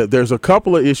 But there's a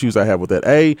couple of issues I have with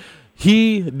that.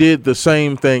 He did the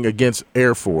same thing against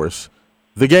Air Force,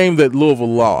 the game that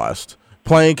Louisville lost,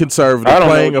 playing conservative, I don't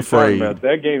playing know what you're afraid. talking about.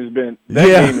 That game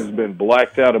has been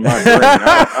blacked out of my brain.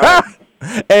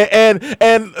 And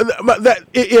that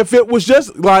if it was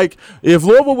just like if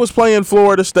Louisville was playing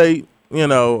Florida State, you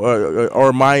know,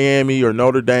 or Miami or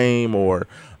Notre Dame or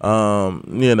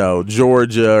you know,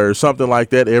 Georgia or something like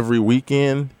that every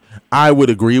weekend, I would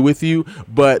agree with you.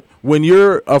 But when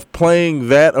you're playing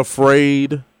that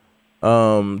afraid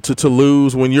to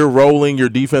lose, when you're rolling your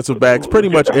defensive backs pretty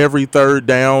much every third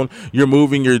down, you're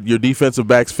moving your defensive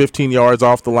backs 15 yards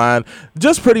off the line,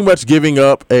 just pretty much giving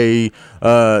up a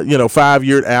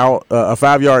 5-yard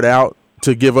out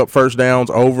to give up first downs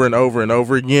over and over and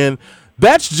over again.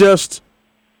 That's just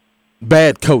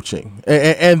bad coaching,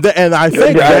 and I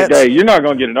think you're not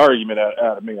going to get an argument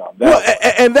out of me on that. Well,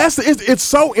 and it's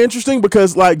so interesting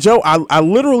because, like, Joe, I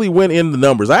literally went in the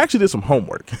numbers. I actually did some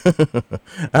homework.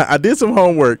 I did some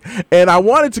homework, and I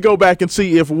wanted to go back and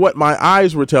see if what my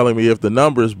eyes were telling me, if the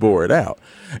numbers bore it out.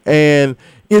 And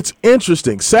it's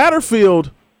interesting. Satterfield,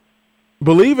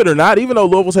 believe it or not, even though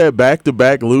Louisville's had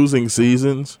back-to-back losing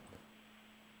seasons,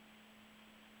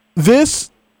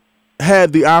 this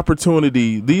had the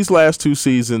opportunity, these last two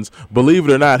seasons, believe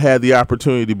it or not, had the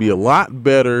opportunity to be a lot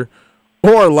better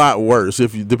or a lot worse,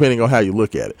 depending on how you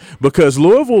look at it. Because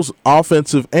Louisville's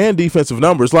offensive and defensive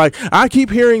numbers, like, I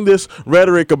keep hearing this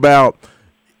rhetoric about,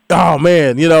 oh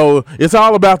man, you know, it's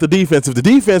all about the defense. If the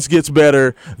defense gets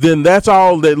better, then that's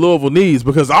all that Louisville needs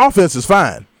because the offense is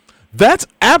fine. That's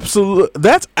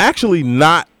actually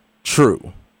not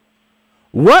true.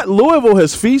 What Louisville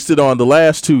has feasted on the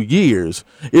last 2 years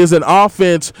is an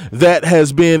offense that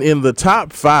has been in the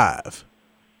top 5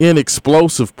 in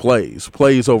explosive plays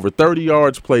over 30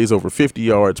 yards, plays over 50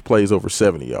 yards, plays over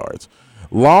 70 yards.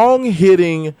 Long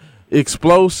hitting,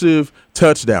 explosive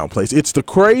touchdown plays. It's the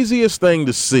craziest thing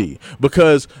to see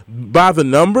because by the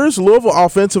numbers, Louisville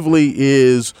offensively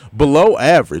is below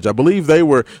average. I believe they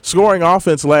were scoring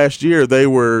offense last year. They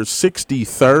were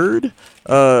 63rd.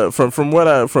 From what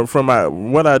I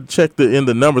checked in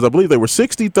the numbers, I believe they were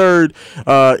 63rd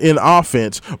in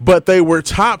offense, but they were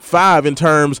top 5 in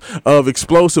terms of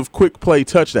explosive quick play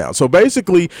touchdowns. So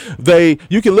basically,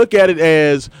 you can look at it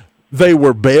as they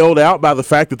were bailed out by the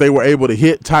fact that they were able to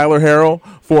hit Tyler Harrell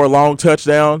for a long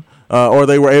touchdown, or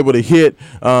they were able to hit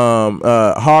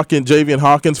Javian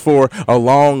Hawkins for a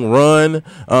long run.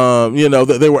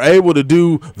 They were able to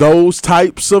do those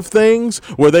types of things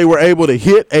where they were able to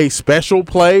hit a special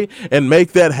play and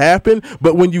make that happen.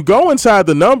 But when you go inside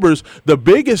the numbers, the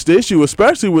biggest issue,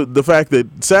 especially with the fact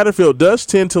that Satterfield does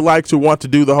tend to want to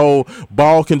do the whole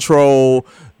ball control,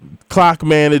 clock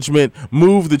management,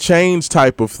 move the chains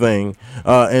type of thing,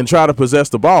 and try to possess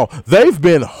the ball. They've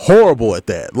been horrible at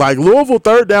that. Like Louisville,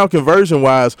 third down conversion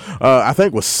wise, I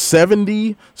think was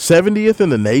 70th in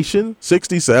the nation,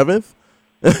 67th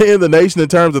in the nation in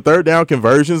terms of third down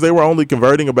conversions. They were only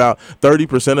converting about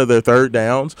 30% of their third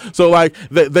downs. So like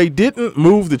they didn't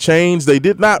move the chains. They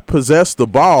did not possess the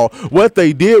ball. What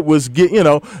they did was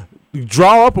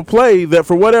draw up a play that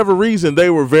for whatever reason they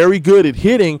were very good at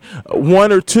hitting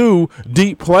one or two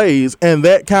deep plays, and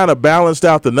that kind of balanced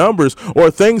out the numbers,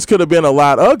 or things could have been a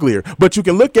lot uglier. But you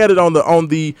can look at it on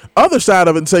the other side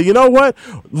of it and say, you know what,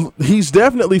 he's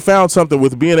definitely found something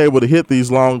with being able to hit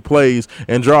these long plays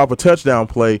and draw up a touchdown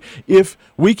play. If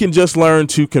we can just learn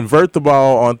to convert the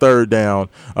ball on third down,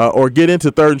 or get into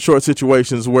third and short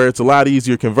situations where it's a lot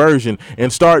easier conversion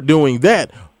and start doing that,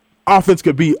 offense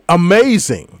could be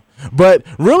amazing. But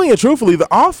really and truthfully, the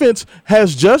offense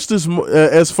has just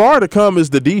as far to come as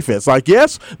the defense. Like,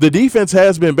 yes, the defense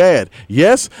has been bad.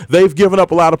 Yes, they've given up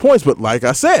a lot of points. But like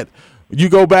I said, you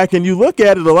go back and you look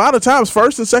at it, a lot of times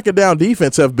first and second down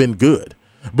defense have been good.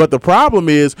 But the problem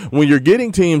is when you're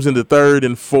getting teams into 3rd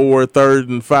and 4, 3rd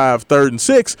and 5, 3rd and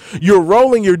 6, you're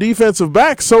rolling your defensive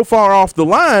back so far off the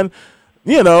line.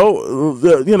 Stevie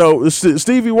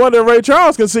Wonder and Ray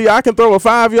Charles can see I can throw a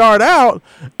 5-yard out,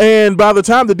 and by the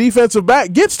time the defensive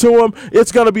back gets to him,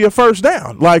 it's going to be a first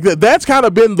down. Like that's kind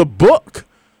of been the book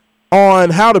on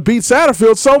how to beat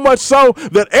Satterfield, so much so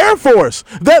that Air Force,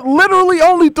 that literally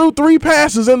only threw 3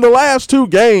 passes in the last 2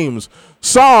 games,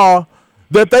 saw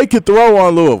that they could throw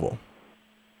on Louisville.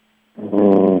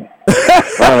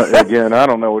 Again, I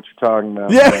don't know what you're talking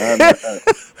about. Yeah.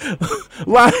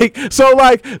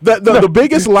 The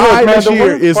biggest lie this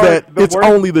year is that it's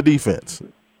only the defense.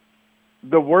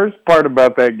 The worst part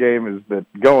about that game is that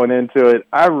going into it,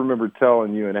 I remember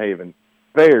telling you and Haven,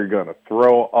 they are going to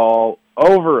throw all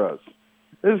over us.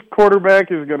 This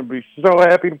quarterback is going to be so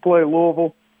happy to play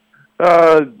Louisville.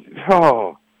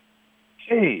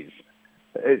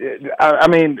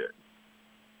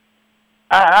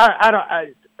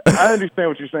 I understand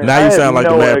what you're saying. Now you sound like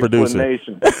the mad producer.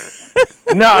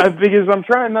 No, because I'm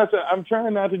trying not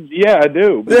to. Yeah, I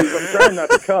do. Because I'm trying not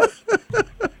to cuss.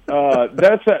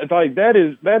 That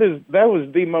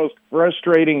was the most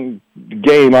frustrating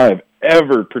game I've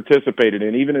ever participated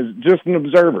in, even as just an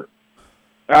observer.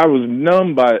 I was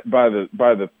numb by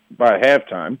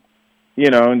halftime,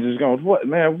 and just going,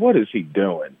 what is he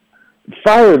doing?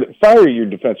 Fire your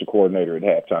defensive coordinator at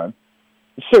halftime.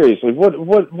 Seriously, what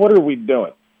are we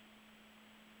doing?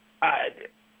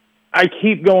 I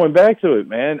keep going back to it,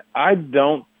 man. I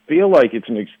don't feel like it's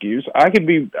an excuse. I could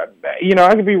be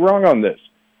wrong on this,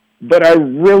 but I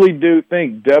really do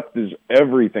think depth is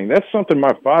everything. That's something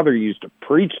my father used to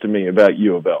preach to me about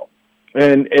U of L.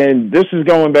 And this is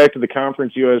going back to the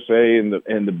Conference USA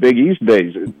and the Big East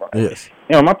days. Yes.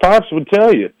 My pops would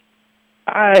tell you,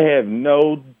 I have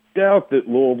no doubt that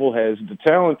Louisville has the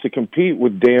talent to compete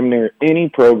with damn near any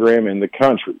program in the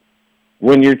country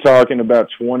when you're talking about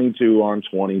 22 on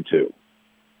 22.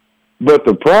 But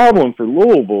the problem for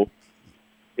Louisville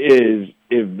is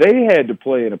if they had to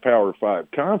play in a Power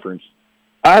 5 conference,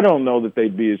 I don't know that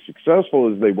they'd be as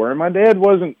successful as they were. And my dad he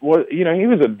was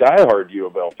a diehard U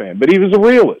of L fan, but he was a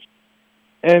realist.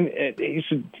 And he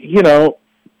said,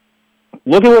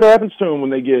 look at what happens to them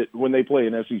when they play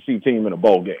an SEC team in a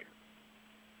bowl game.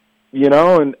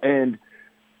 And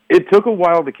it took a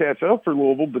while to catch up for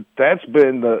Louisville, but that's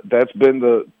been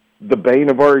the bane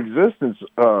of our existence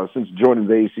since joining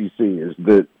the ACC. Is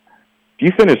that if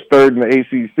you finish third in the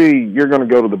ACC, you're going to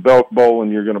go to the Belk Bowl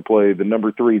and you're going to play the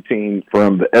number 3 team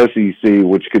from the SEC,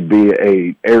 which could be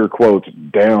a air quotes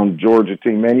down Georgia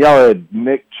team. Man, y'all had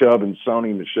Nick Chubb and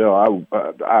Sony Michel.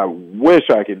 I wish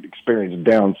I could experience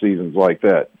down seasons like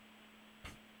that.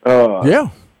 Yeah.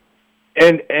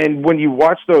 And when you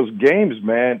watch those games,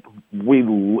 man,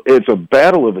 it's a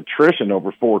battle of attrition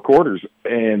over 4 quarters,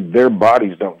 and their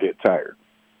bodies don't get tired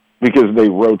because they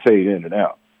rotate in and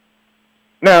out.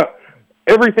 Now,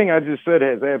 everything I just said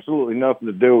has absolutely nothing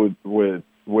to do with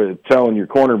telling your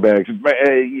cornerbacks,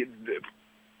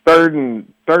 third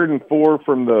and 4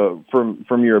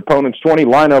 from your opponent's 20,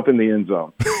 line up in the end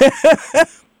zone.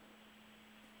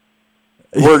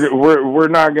 We're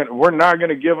not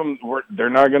gonna give them. They're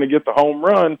not gonna get the home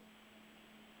run.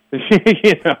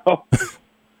 Yeah.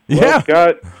 Well,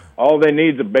 Scott, all they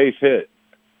need is a base hit.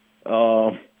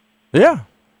 Yeah.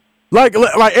 Like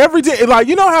every team,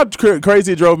 how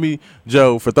crazy it drove me,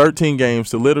 Joe, for 13 games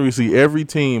to literally see every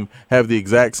team have the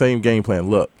exact same game plan.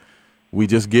 Look, we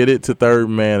just get it to third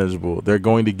manageable. They're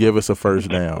going to give us a first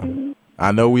down.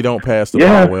 I know we don't pass the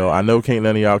ball well. I know can't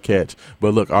none of y'all catch.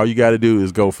 But look, all you got to do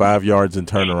is go 5 yards and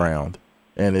turn around,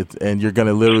 and you're going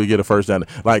to literally get a first down.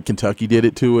 Like Kentucky did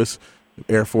it to us.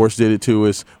 Air Force did it to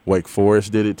us. Wake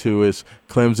Forest did it to us.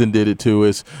 Clemson did it to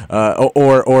us.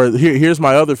 Here's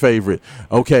my other favorite.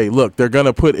 Okay, look, they're going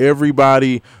to put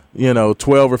everybody, 12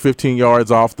 or 15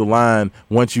 yards off the line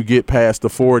once you get past the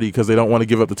 40 because they don't want to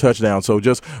give up the touchdown. So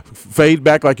just fade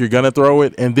back like you're going to throw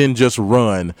it and then just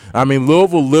run. I mean,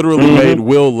 Louisville literally made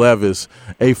Will Levis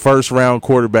a first-round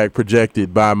quarterback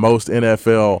projected by most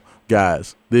NFL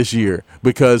guys this year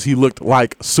because he looked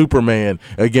like Superman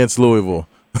against Louisville.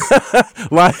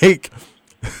 White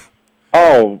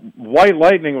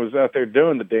Lightning was out there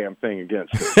doing the damn thing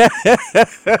against him.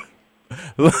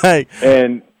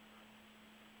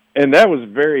 And that was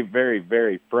very, very,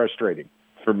 very frustrating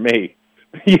for me,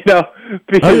 because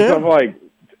I'm like,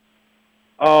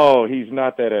 he's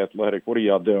not that athletic. What are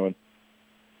y'all doing?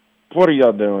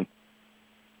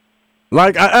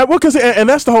 Like, and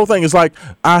that's the whole thing. It's like,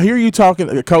 I hear you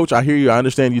talking, Coach. I hear you. I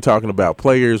understand you talking about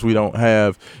players. We don't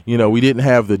have, we didn't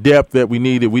have the depth that we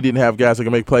needed. We didn't have guys that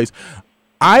can make plays.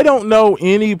 I don't know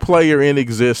any player in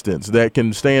existence that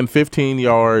can stand 15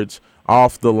 yards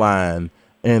off the line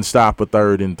and stop a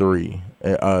 3rd and 3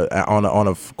 on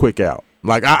a quick out.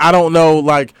 Like, I don't know,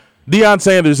 like, Deion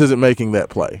Sanders isn't making that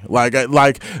play. Like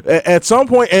at some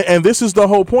point, and this is the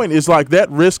whole point, is like that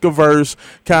risk-averse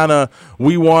kind of,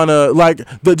 we want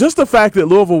to, just the fact that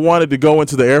Louisville wanted to go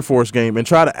into the Air Force game and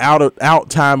try to out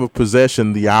time of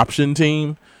possession the option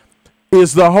team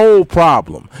is the whole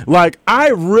problem. Like,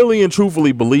 I really and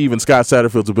truthfully believe in Scott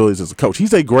Satterfield's abilities as a coach.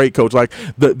 He's a great coach. Like,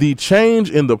 the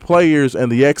change in the players and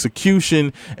the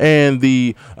execution and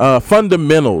the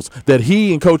fundamentals that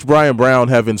he and Coach Brian Brown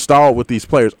have installed with these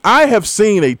players, I have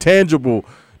seen a tangible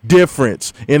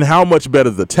difference in how much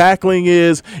better the tackling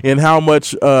is, in how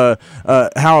much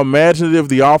how imaginative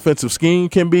the offensive scheme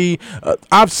can be.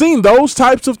 I've seen those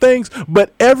types of things,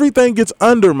 but everything gets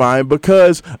undermined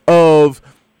because of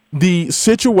the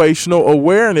situational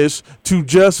awareness to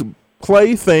just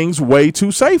play things way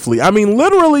too safely. I mean,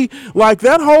 literally, like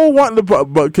that whole wanting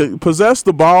to possess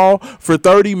the ball for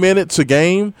 30 minutes a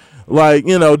game, like,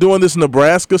 you know, doing this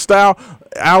Nebraska style,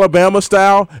 Alabama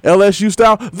style, LSU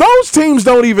style. Those teams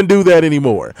don't even do that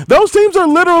anymore. Those teams are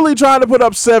literally trying to put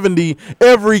up 70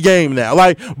 every game now.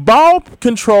 Like, ball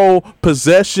control,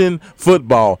 possession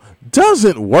football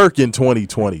doesn't work in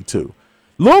 2022.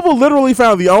 Louisville literally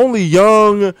found the only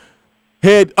young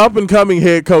up-and-coming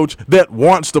head coach that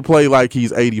wants to play like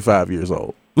he's 85 years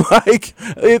old. Like,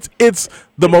 it's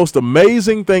the most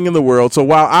amazing thing in the world. So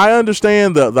while I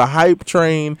understand the hype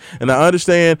train, and I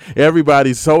understand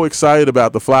everybody's so excited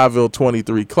about the Flyville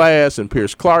 23 class and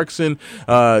Pierce Clarkson,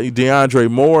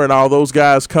 DeAndre Moore, and all those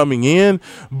guys coming in,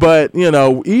 but, you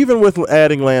know, even with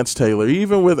adding Lance Taylor,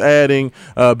 even with adding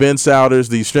Ben Souders,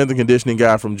 the strength and conditioning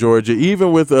guy from Georgia,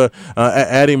 even with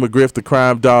adding McGriff, the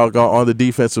crime dog, on the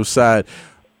defensive side,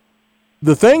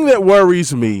 the thing that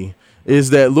worries me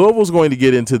is that Louisville's going to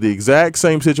get into the exact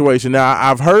same situation. Now,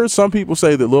 I've heard some people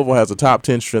say that Louisville has a top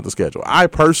 10 strength of schedule. I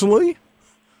personally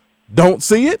don't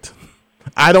see it.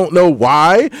 I don't know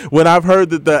why. When I've heard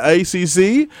that the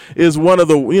ACC is one of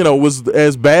the, you know, was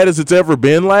as bad as it's ever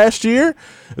been last year,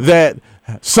 that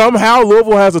somehow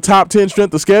Louisville has a top 10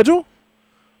 strength of schedule.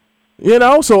 You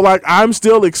know, so like I'm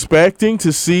still expecting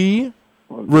to see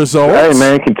results. Hey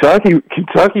man,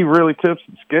 Kentucky really tips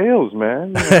the scales,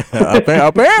 man.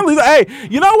 Apparently, hey,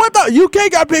 you know what? The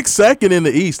UK got picked second in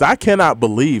the East. I cannot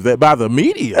believe that by the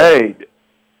media.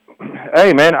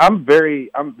 Hey, man, I'm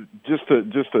just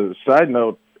a side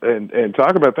note and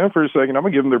talk about them for a second. I'm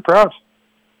gonna give them their props.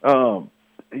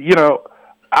 You know,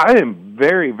 I am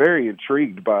very, very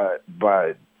intrigued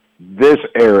by this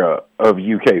era of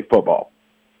UK football.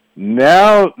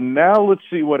 Now let's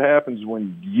see what happens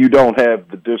when you don't have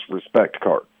the disrespect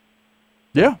card.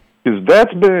 Yeah. Because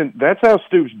that's how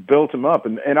Stoops built him up.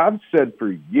 And I've said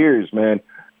for years, man,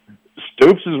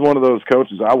 Stoops is one of those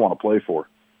coaches I want to play for.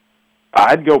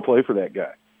 I'd go play for that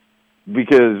guy.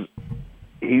 Because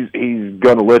he's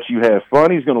going to let you have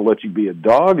fun, he's going to let you be a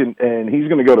dog, and he's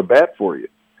going to go to bat for you.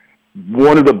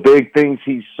 One of the big things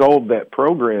he sold that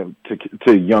program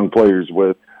to young players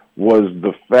with was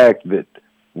the fact that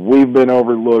we've been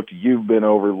overlooked, you've been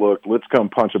overlooked, let's come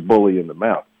punch a bully in the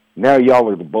mouth. Now y'all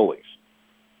are the bullies.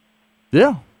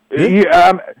 Yeah. Let me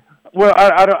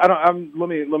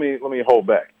hold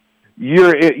back.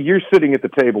 You're sitting at the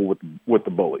table with the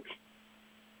bullies.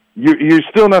 You're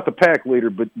still not the pack leader,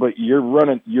 but you're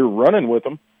running with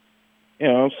them. You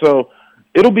know, so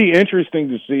it'll be interesting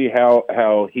to see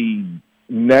how he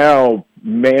now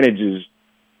manages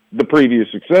the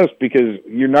previous success, because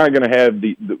you're not going to have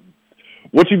the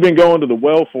what you've been going to the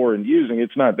well for and using.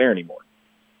 It's not there anymore.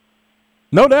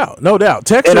 No doubt.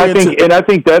 Texas, and I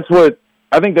think that's what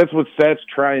Sat's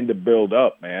trying to build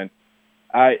up, man.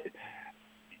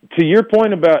 To your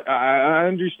point about, I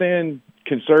understand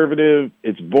conservative,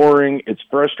 it's boring, it's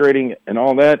frustrating, and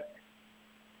all that.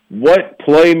 What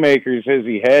playmakers has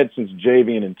he had since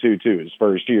Javian and Tutu his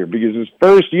first year? Because his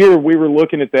first year, we were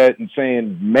looking at that and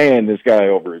saying, man, this guy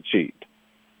overachieved.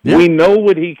 Yeah. We know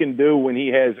what he can do when he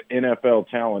has NFL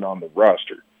talent on the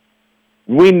roster.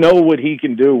 We know what he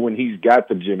can do when he's got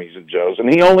the Jimmies and Joes,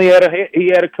 and he only had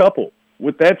a couple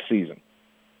with that season.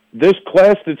 This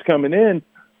class that's coming in,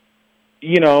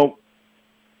 you know,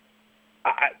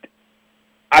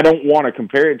 I don't want to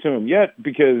compare it to him yet,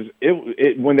 because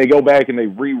it when they go back and they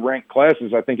re-rank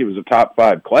classes, I think it was a top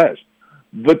 5 class.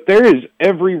 But there is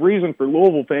every reason for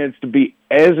Louisville fans to be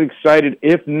as excited,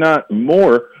 if not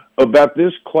more, about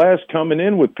this class coming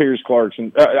in with Pierce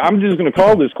Clarkson. I'm just going to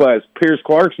call this class Pierce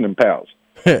Clarkson and Pals.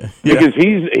 Yeah. Because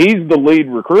he's the lead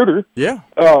recruiter. Yeah.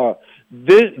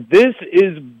 This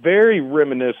is very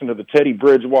reminiscent of the Teddy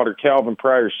Bridgewater, Calvin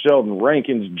Pryor, Sheldon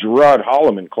Rankins, Gerard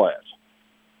Holloman class.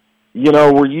 You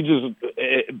know, where you just,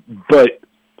 but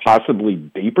possibly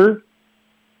deeper.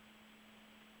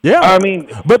 Yeah, I mean,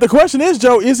 but the question is,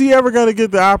 Joe, is he ever going to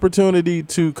get the opportunity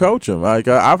to coach him? Like,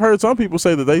 I've heard some people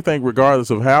say that they think,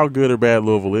 regardless of how good or bad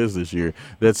Louisville is this year,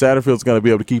 that Satterfield's going to be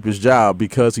able to keep his job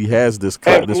because he has this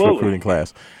recruiting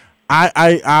class.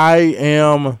 I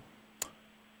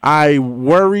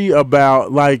worry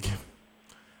about, like,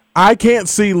 I can't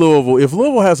see Louisville. If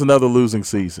Louisville has another losing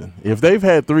season, if they've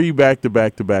had 3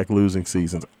 back-to-back-to-back losing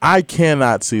seasons, I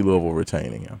cannot see Louisville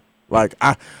retaining him. Like,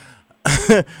 I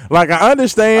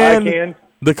understand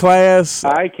the class.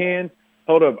 I can.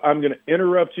 Hold up. I'm going to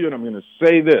interrupt you, and I'm going to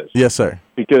say this. Yes, sir.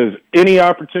 Because any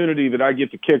opportunity that I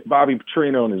get to kick Bobby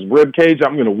Petrino in his ribcage,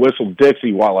 I'm going to whistle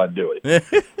Dixie while I do it.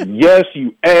 Yes,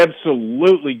 you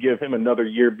absolutely give him another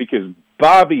year, because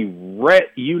Bobby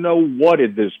you know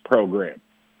whatted this program.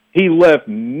 He left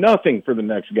nothing for the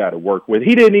next guy to work with.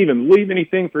 He didn't even leave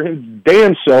anything for his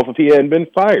damn self if he hadn't been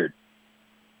fired.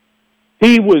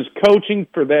 He was coaching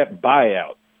for that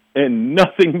buyout and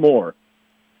nothing more.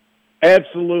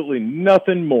 Absolutely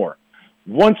nothing more.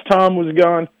 Once Tom was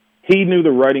gone, he knew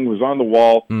the writing was on the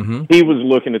wall. Mm-hmm. He was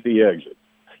looking at the exit.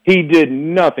 He did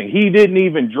nothing. He didn't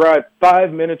even drive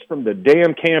 5 minutes from the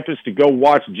damn campus to go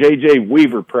watch J.J.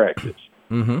 Weaver practice.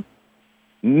 Mm-hmm.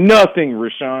 Nothing,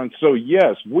 Rashawn. So,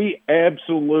 yes, we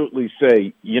absolutely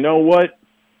say, you know what?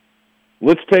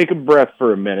 Let's take a breath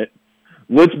for a minute.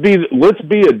 Let's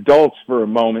be adults for a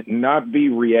moment and not be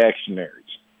reactionaries.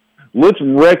 Let's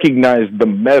recognize the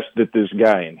mess that this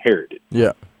guy inherited.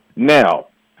 Yeah. Now,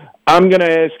 I'm going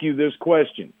to ask you this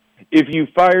question. If you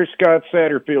fire Scott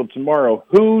Satterfield tomorrow,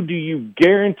 who do you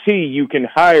guarantee you can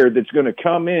hire that's going to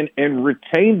come in and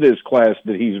retain this class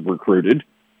that he's recruited,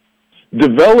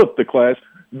 develop the class?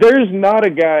 There's not a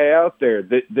guy out there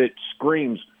that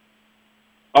screams,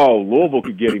 oh, Louisville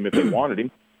could get him if they wanted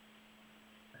him.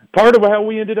 Part of how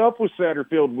we ended up with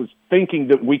Satterfield was thinking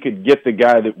that we could get the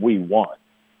guy that we want.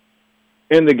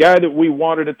 And the guy that we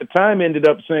wanted at the time ended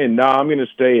up saying, nah, I'm going to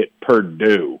stay at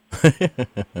Purdue.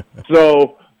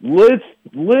 So let's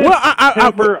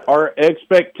temper our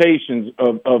expectations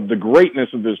of the greatness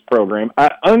of this program.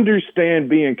 I understand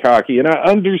being cocky, and I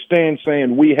understand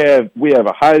saying we have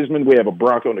a Heisman, we have a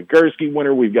Bronco Nagurski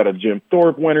winner, we've got a Jim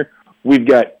Thorpe winner, we've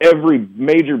got every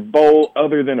major bowl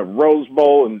other than a Rose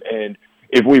Bowl, and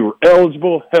if we were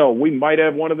eligible, hell, we might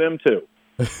have one of them too.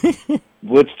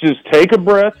 Let's just take a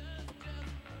breath.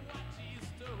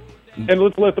 And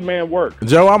let's let the man work.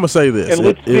 Joe, I'm gonna say this. And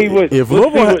let's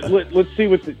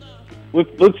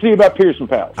see about Pearson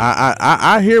Powell.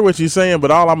 I hear what you're saying,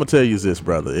 but all I'm gonna tell you is this,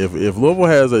 brother. If Louisville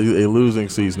has a losing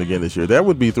season again this year, that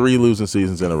would be 3 losing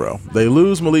seasons in a row. They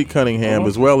lose Malik Cunningham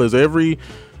as well as every,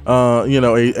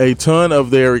 a ton of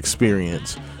their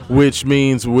experience. Which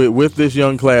means with this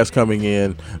young class coming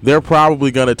in, they're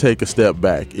probably going to take a step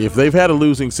back. If they've had a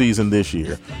losing season this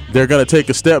year, they're going to take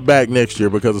a step back next year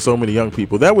because of so many young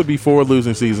people. That would be 4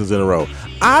 losing seasons in a row.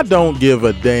 I don't give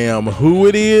a damn who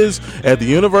it is. At the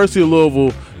University of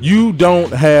Louisville, you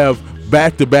don't have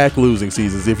back-to-back losing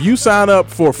seasons. If you sign up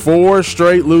for 4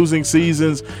 straight losing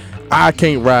seasons, I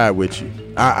can't ride with you.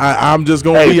 I'm just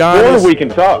going to be honest. 4 we can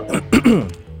talk.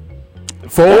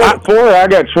 4, I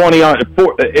got 20 on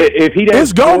 4. If he doesn't,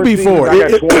 it's gonna be 4.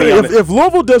 If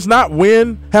Louisville does not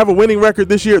have a winning record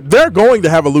this year, they're going to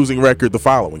have a losing record the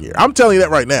following year. I'm telling you that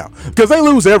right now because they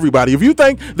lose everybody. If you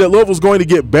think that Louisville's going to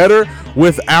get better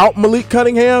without Malik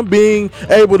Cunningham being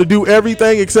able to do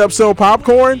everything except sell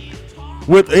popcorn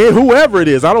with whoever it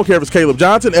is, I don't care if it's Caleb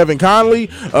Johnson, Evan Conley,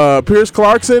 Pierce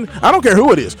Clarkson, I don't care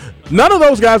who it is. None of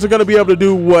those guys are going to be able to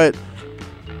do what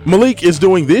Malik is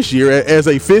doing this year as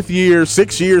a 5th year,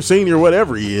 6th year senior,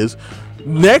 whatever he is.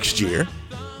 Next year,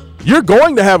 you're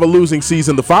going to have a losing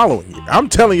season the following year. I'm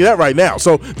telling you that right now.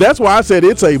 So that's why I said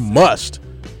it's a must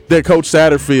that Coach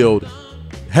Satterfield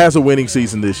has a winning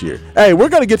season this year. Hey, we're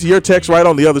going to get to your text right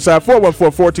on the other side,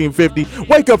 414-1450.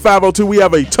 Wake up 502. We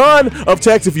have a ton of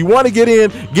texts. If you want to get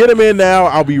them in now.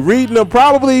 I'll be reading them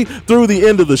probably through the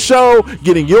end of the show,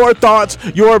 getting your thoughts,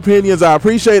 your opinions. I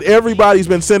appreciate everybody's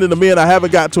been sending them in. I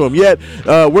haven't got to them yet.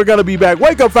 We're going to be back.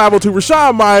 Wake up 502.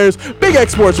 Rashawn Myers, Big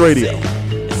X Sports Radio.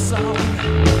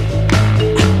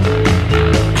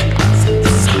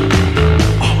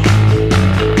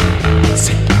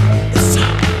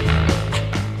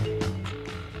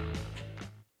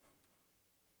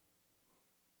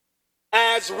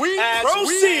 As we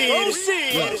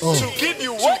proceed to give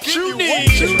you what you need.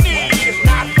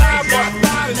 Not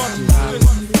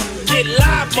 $5, get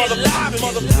live, mother.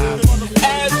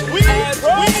 As we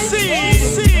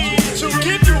proceed to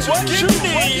give you what you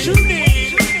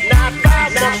need. Not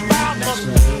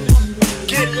 $5,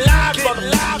 get live, mother.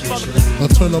 Now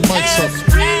turn the mics up.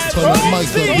 Turn that mic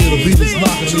up. Yeah, the beat is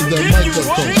knocking. Leave that mic up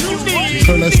though.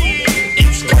 Turn that.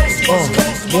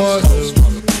 What?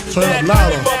 Turn up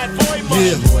louder.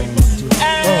 Yeah.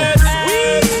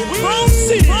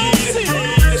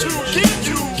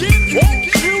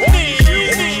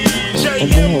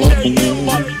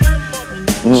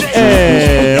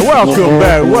 And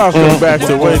welcome back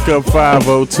to Wake Up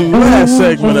 502. Last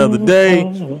segment of the day.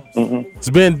 It's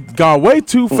been gone way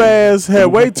too fast. Had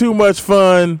way too much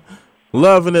fun.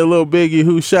 Loving it, little Biggie.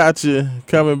 Who shot you?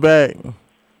 Coming back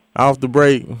off the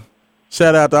break.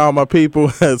 Shout out to all my people.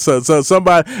 So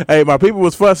my people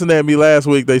was fussing at me last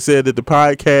week. They said that the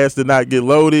podcast did not get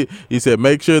loaded. He said,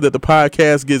 make sure that the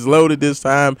podcast gets loaded this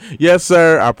time. Yes,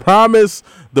 sir. I promise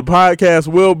The podcast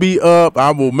will be up.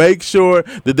 I will make sure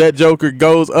that joker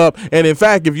goes up. And in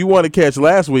fact, if you want to catch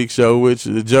last week's show, which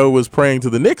Joe was praying to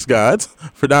the Knicks gods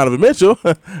for Donovan Mitchell,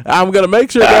 I'm going to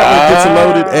make sure that one gets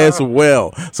loaded as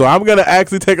well. So I'm going to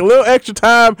actually take a little extra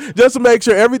time just to make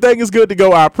sure everything is good to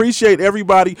go. I appreciate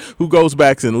everybody who goes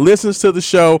back and listens to the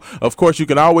show. Of course, you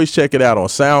can always check it out on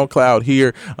SoundCloud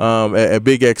here at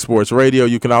Big X Sports Radio.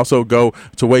 You can also go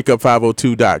to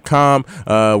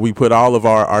wakeup502.com. We put all of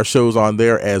our shows on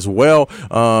there as well.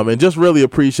 And just really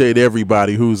appreciate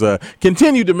everybody who's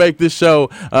continued to make this show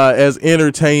as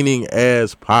entertaining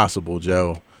as possible,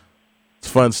 Joe. It's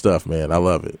fun stuff, man. I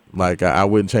love it. Like, I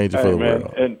wouldn't change it for the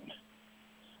world. And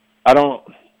I don't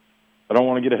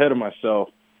want to get ahead of myself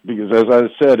because, as I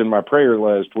said in my prayer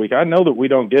last week, I know that we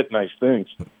don't get nice things.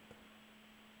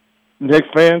 Knicks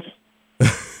fans,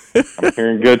 I'm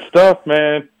hearing good stuff,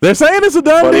 man. They're saying it's a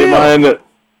done deal.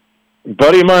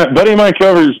 Buddy of mine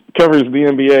covers the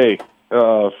NBA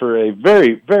for a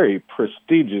very, very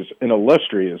prestigious and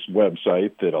illustrious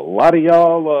website that a lot of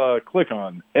y'all click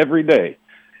on every day.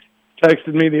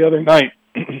 Texted me the other night,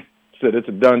 said it's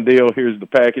a done deal. Here's the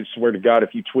package. Swear to God,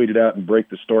 if you tweet it out and break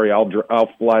the story, I'll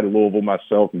fly to Louisville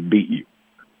myself and beat you.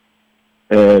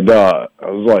 And I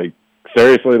was like,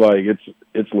 seriously, like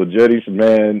it's legit. He said,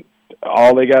 man,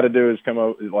 all they got to do is come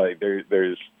up. Like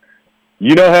there's,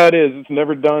 you know how it is. It's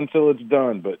never done till it's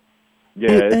done. But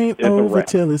yeah, it ain't it's over a wrap.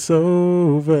 till it's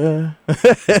over.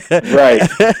 Right.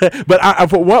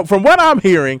 But from what I'm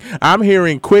hearing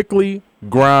Quickly,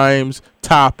 Grimes,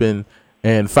 Toppin,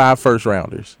 and 5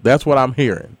 first-rounders. That's what I'm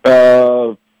hearing.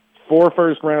 4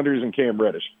 first-rounders and Cam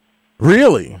Reddish.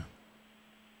 Really?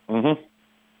 Mm-hmm.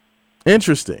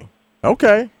 Interesting.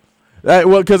 Okay.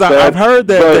 Well, because I've heard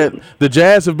that the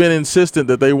Jazz have been insistent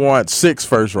that they want 6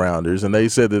 first-rounders, and they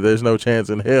said that there's no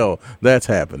chance in hell that's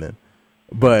happening.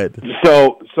 But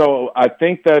so I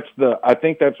think that's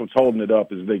what's holding it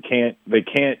up is they can't.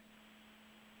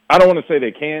 I don't want to say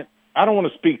they can't. I don't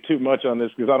want to speak too much on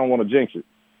this because I don't want to jinx it.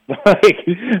 Like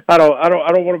I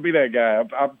don't want to be that guy.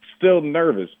 I'm still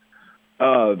nervous.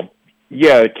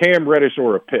 Yeah, Cam Reddish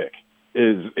or a pick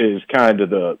is kind of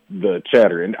the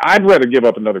chatter, and I'd rather give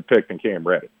up another pick than Cam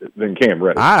Reddish.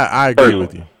 I agree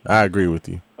with you. I agree with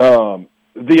you.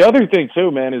 The other thing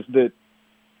too, man, is that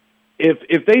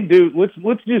if they do, let's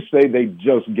just say they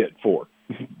just get 4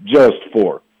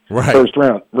 right. first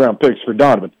round picks for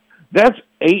Donovan. That's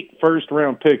 8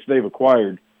 first-round picks they've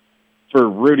acquired for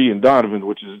Rudy and Donovan,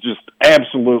 which is just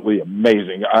absolutely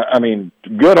amazing. I mean,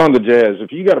 good on the Jazz.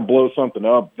 If you got to blow something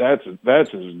up, that's as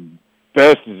best as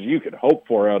you could hope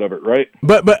for out of it, right?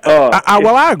 But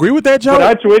I agree with that, Joe. But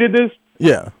I tweeted this.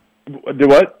 Yeah. Do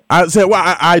what? I said, well,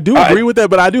 I do agree with that,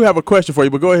 but I do have a question for you.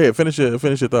 But go ahead, finish your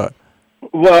thought.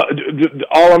 Well,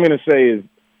 all I'm going to say is,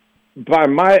 by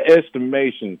my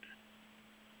estimation,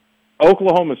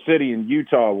 Oklahoma City and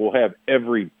Utah will have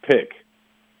every pick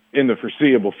in the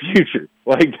foreseeable future.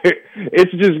 Like,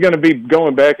 it's just going to be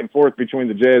going back and forth between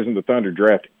the Jazz and the Thunder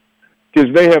drafting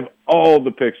because they have all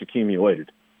the picks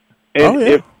accumulated. And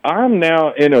if I'm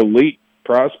now an elite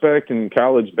prospect in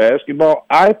college basketball,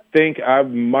 I think I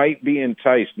might be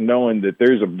enticed knowing that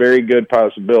there's a very good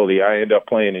possibility I end up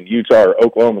playing in Utah or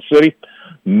Oklahoma City.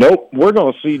 Nope, we're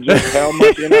going to see just how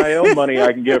much NIL money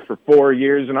I can get for 4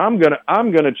 years, and I'm gonna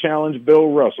challenge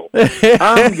Bill Russell.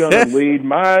 I'm going to lead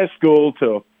my school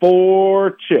to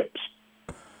 4 chips.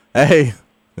 Hey,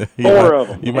 4 of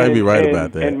them. You might be right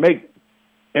about that. And make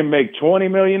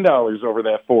 $20 million over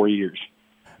that 4 years.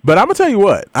 But I'm gonna tell you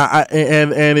what,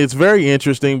 and it's very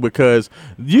interesting because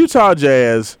Utah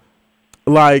Jazz,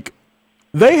 like,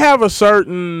 they have a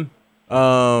certain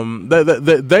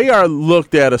they are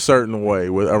looked at a certain way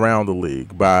around the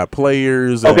league by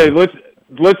players. Okay, let's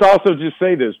also just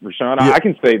say this, Rashawn. Yeah. I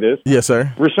can say this. Yes,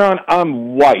 sir. Rashawn,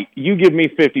 I'm white. You give me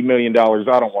 $50 million, I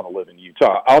don't want to live in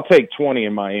Utah. I'll take 20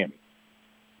 in Miami.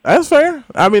 That's fair.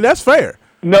 I mean, that's fair.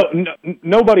 No,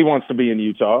 nobody wants to be in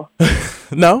Utah.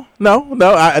 No.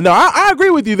 I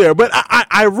agree with you there, but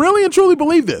I really and truly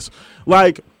believe this.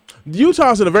 Like,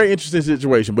 Utah's in a very interesting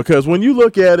situation because when you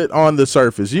look at it on the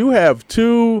surface, you have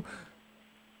 2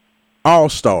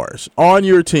 all-stars on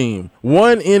your team,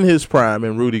 one in his prime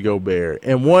in Rudy Gobert,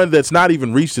 and one that's not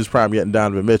even reached his prime yet in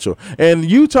Donovan Mitchell. And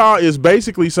Utah is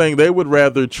basically saying they would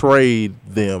rather trade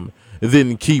them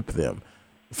than keep them.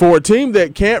 For a team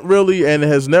that can't really and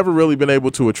has never really been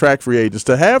able to attract free agents,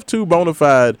 to have 2 bona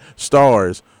fide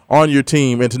stars on your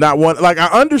team and to not want, like, I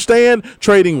understand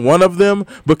trading one of them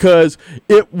because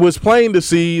it was plain to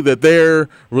see that their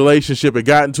relationship had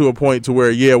gotten to a point to where,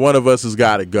 yeah, one of us has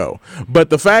got to go. But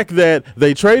the fact that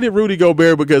they traded Rudy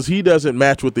Gobert because he doesn't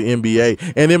match with the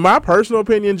NBA, and in my personal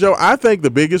opinion, Joe, I think the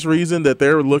biggest reason that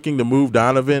they're looking to move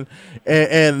Donovan,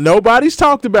 and nobody's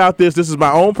talked about this is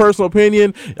my own personal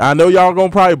opinion. I know y'all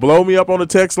gonna probably blow me up on the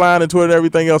text line and Twitter and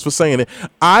everything else for saying it.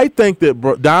 I think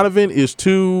that Donovan is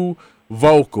too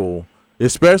vocal,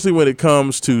 especially when it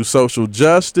comes to social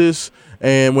justice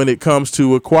and when it comes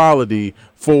to equality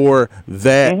for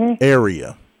that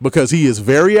area, because he is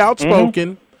very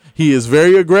outspoken. He is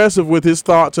very aggressive with his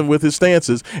thoughts and with his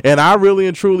stances, and I really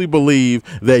and truly believe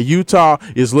that Utah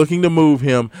is looking to move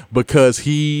him because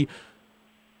he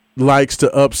likes to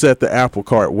upset the apple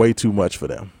cart way too much for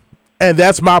them. And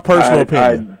that's my personal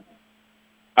opinion.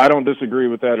 I don't disagree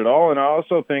with that at all, and I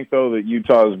also think, though, that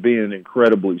Utah is being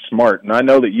incredibly smart. And I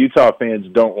know that Utah fans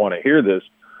don't want to hear this,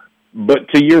 but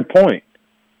to your point,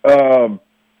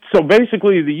 so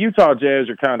basically the Utah Jazz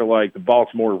are kind of like the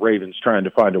Baltimore Ravens trying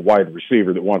to find a wide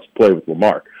receiver that wants to play with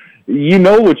Lamar. You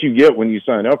know what you get when you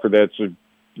sign up for that, so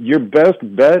your best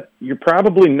bet, you're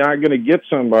probably not going to get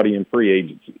somebody in free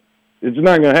agency. It's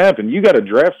not going to happen. You got to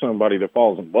draft somebody that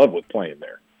falls in love with playing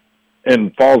there.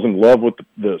 And falls in love with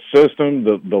the system,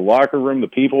 the locker room, the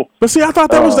people. But see, I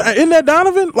thought that was isn't that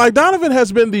Donovan? Like, Donovan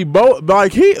has been the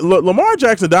Lamar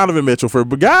Jackson, Donovan Mitchell, for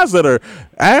guys that are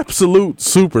absolute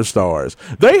superstars.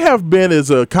 They have been as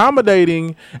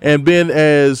accommodating and been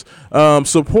as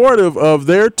supportive of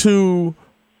their two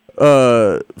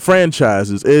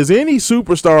franchises as any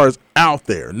superstars out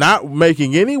there, not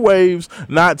making any waves,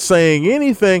 not saying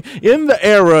anything in the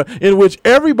era in which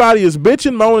everybody is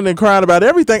bitching, moaning, and crying about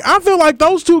everything. I feel like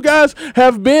those two guys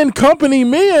have been company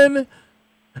men,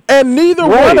 and neither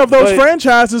one of those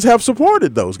franchises have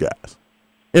supported those guys,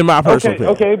 in my personal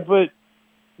opinion. Okay,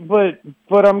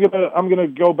 but I'm gonna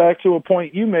go back to a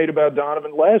point you made about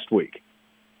Donovan last week.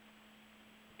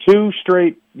 2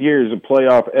 straight years of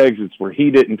playoff exits where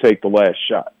he didn't take the last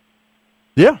shot.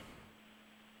 Yeah.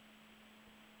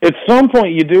 At some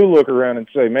point, you do look around and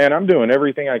say, man, I'm doing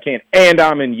everything I can, and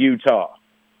I'm in Utah.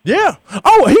 Yeah.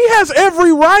 Oh, he has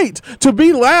every right to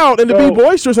be loud and to be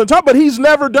boisterous and talk, but he's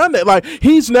never done that. Like,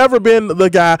 he's never been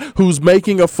the guy who's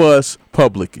making a fuss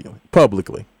publicly.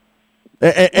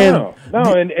 And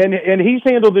he's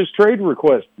handled this trade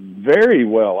request very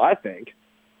well, I think.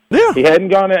 Yeah, he hadn't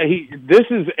gone.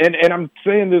 And I'm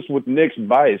saying this with Nick's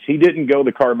bias. He didn't go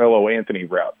the Carmelo Anthony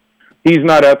route. He's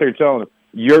not out there telling him,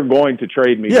 "You're going to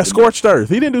trade me." Yeah, scorched earth.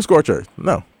 He didn't do scorched earth.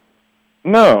 No,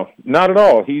 not at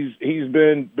all. He's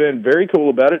been very cool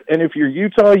about it. And if you're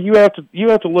Utah, you have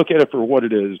to look at it for what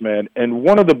it is, man. And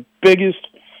one of the biggest,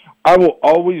 I will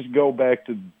always go back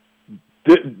to.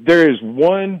 There is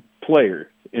one player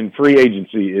in free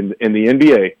agency in the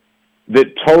NBA that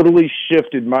totally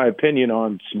shifted my opinion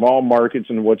on small markets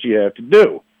and what you have to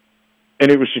do.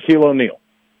 And it was Shaquille O'Neal.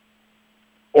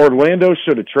 Orlando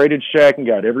should have traded Shaq and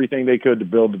got everything they could to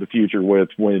build to the future with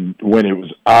when it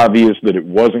was obvious that it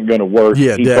wasn't going to work.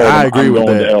 Yeah, I agree with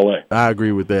that. To LA. I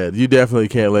agree with that. You definitely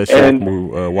can't let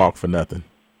Shaq walk for nothing.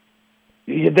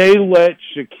 They let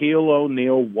Shaquille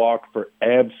O'Neal walk for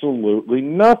absolutely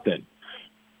nothing.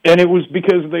 And it was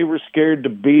because they were scared to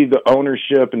be the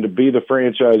ownership and to be the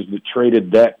franchise that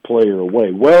traded that player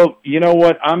away. Well, you know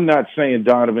what? I'm not saying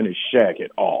Donovan is Shaq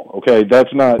at all, okay?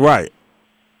 That's not... Right.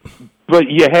 But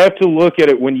you have to look at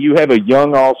it when you have a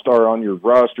young all-star on your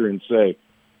roster and say,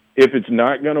 if it's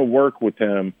not going to work with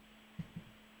him,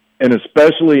 and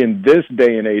especially in this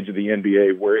day and age of the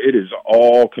NBA where it is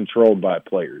all controlled by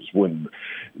players, when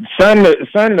signing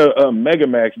a mega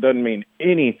max doesn't mean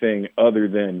anything other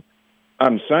than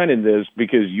I'm signing this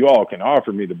because you all can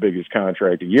offer me the biggest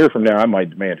contract. A year from now, I might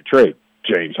demand a trade,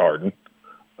 James Harden.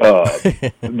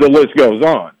 The list goes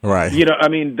on. Right. You know, I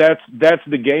mean, that's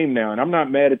the game now, and I'm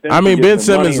not mad at them. I mean, Ben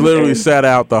Simmons literally sat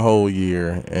out the whole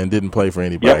year and didn't play for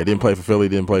anybody. Yep. Didn't play for Philly,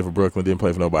 didn't play for Brooklyn, didn't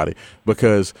play for nobody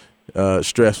because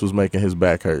stress was making his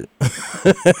back hurt.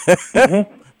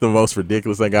 Mm-hmm. The most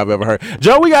ridiculous thing I've ever heard.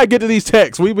 Joe, we got to get to these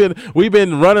texts. We've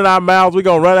been running our mouths. We're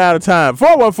going to run out of time.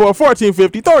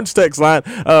 414-1450, Thornton's text line.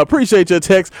 Appreciate your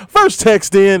text. First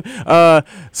text in.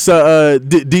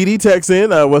 Dee Dee texts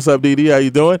in. What's up, Dee Dee? How you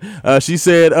doing? She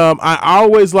said, I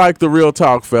always like the real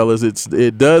talk, fellas.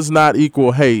 It does not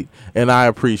equal hate, and I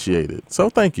appreciate it.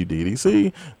 So thank you, Dee Dee.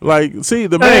 See,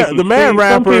 the mad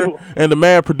rapper and the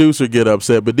mad producer get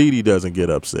upset, but Dee Dee doesn't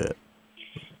get upset.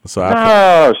 So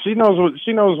she knows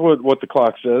what the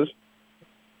clock says.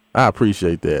 I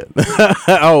appreciate that.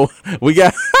 Oh, we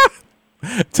got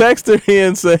Texter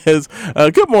in says,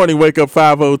 good morning, Wake Up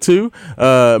 502,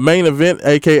 main event,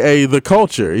 a.k.a. The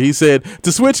Culture. He said,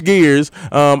 to switch gears,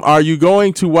 are you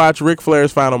going to watch Ric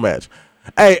Flair's final match?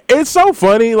 Hey, it's so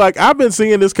funny. Like, I've been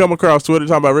seeing this come across Twitter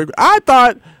talking about Ric. I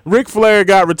thought Ric Flair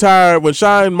got retired when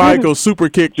Shawn Michaels super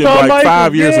kicked him like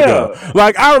 5 years ago.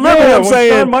 Like, I remember him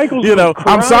saying,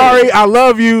 I'm sorry, I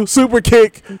love you, super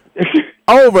kick,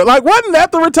 over. Like, wasn't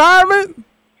that the retirement?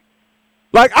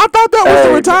 Like, I thought that was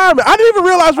the retirement. I didn't even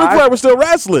realize Ric Flair was still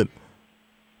wrestling.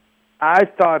 I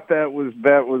thought that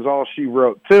was all she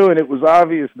wrote too, and it was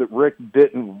obvious that Rick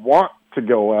didn't want to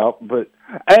go out. But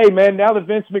hey, man, now that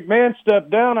Vince McMahon stepped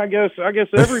down, I guess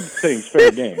everything's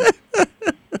fair game.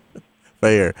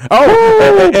 Fair.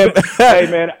 Oh, hey,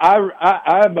 man,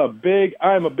 I'm a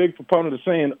big proponent of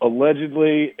saying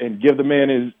allegedly and give the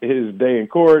man his day in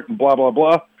court and blah blah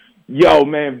blah. Yo,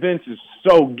 man, Vince is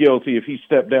so guilty if he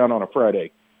stepped down on a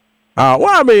Friday. Well,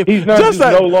 I mean, he's not just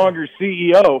no longer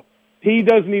CEO. He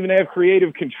doesn't even have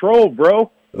creative control,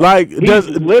 bro. Like, he's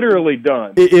literally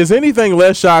done. Is anything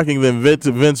less shocking than Vince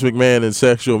McMahon and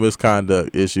sexual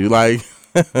misconduct issue? Like,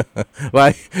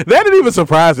 like that didn't even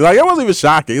surprise me. Like, it wasn't even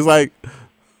shocking. It's like,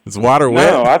 it's water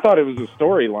wet. No, I thought it was a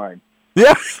storyline.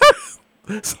 Yeah,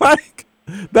 it's like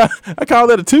I call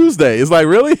that a Tuesday. It's like,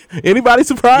 really? Anybody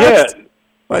surprised? Yeah.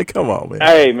 Like, come on, man.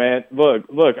 Hey, man, look.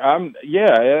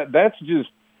 That's just.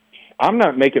 I'm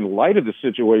not making light of the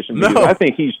situation because I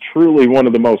think he's truly one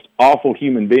of the most awful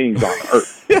human beings on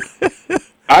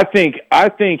earth. I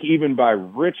think even by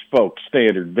rich folks'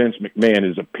 standard, Vince McMahon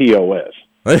is a POS.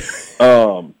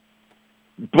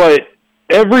 But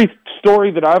every story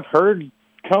that I've heard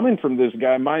coming from this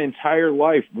guy my entire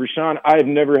life, Rashawn, I've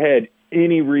never had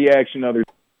any reaction other than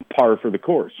par for the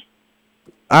course.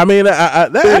 I mean,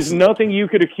 there's nothing you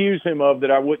could accuse him of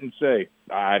that I wouldn't say.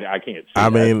 I can't say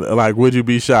that. Mean, like, would you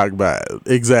be shocked by it?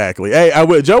 Exactly. Hey,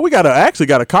 Joe, we got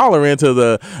a caller into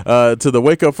the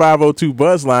Wake Up 502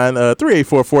 buzz line,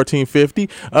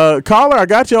 384-1450. Caller, I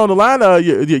got you on the line.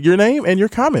 Your name and your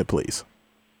comment, please.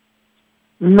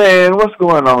 Man, what's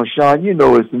going on, Sean? You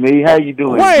know it's me. How you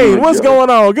doing? Wayne, what's going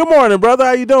on? Good morning, brother.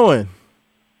 How you doing?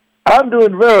 I'm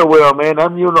doing very well, man.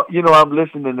 I'm I'm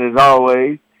listening as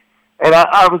always. And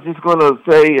I was just going to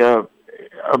say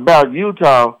about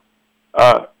Utah.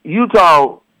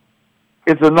 Utah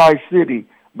is a nice city,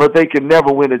 but they can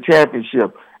never win a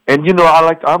championship. And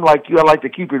I'm like you. I like to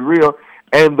keep it real.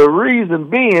 And the reason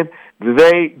being,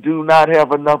 they do not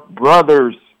have enough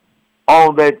brothers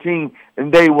on that team,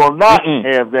 and they will not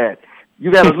have that.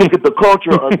 You got to look at the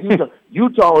culture of Utah.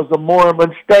 Utah is a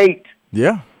Mormon state.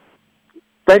 Yeah.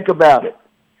 Think about it.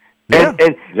 Yeah.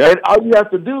 And all you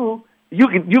have to do. You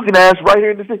can ask right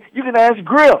here in the city. You can ask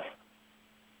Griff.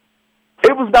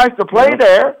 It was nice to play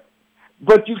there,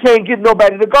 but you can't get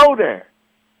nobody to go there,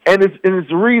 and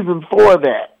it's a reason for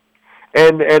that.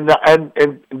 And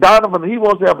Donovan, he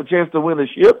wants to have a chance to win a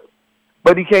ship,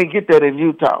 but he can't get that in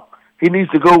Utah. He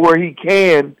needs to go where he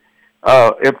can,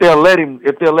 if they'll let him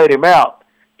out,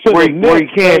 where he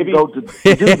can go to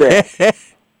do that.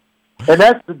 And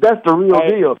that's the real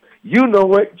deal. You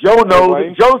know it. Joe knows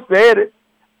it. Joe said it.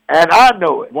 And I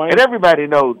know it, Wayne, and everybody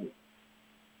knows it.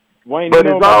 Wayne, but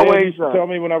you know it's always tell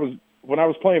me when I was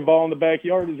playing ball in the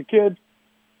backyard as a kid.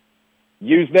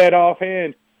 Use that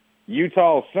offhand.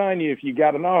 Utah will sign you if you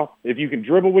got if you can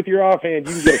dribble with your offhand,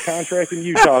 you can get a contract in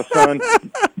Utah, son.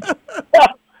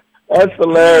 That's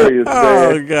hilarious,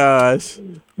 man. Oh gosh,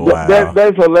 wow,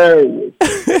 that's hilarious.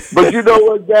 But you know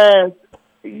what, guys?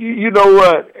 You know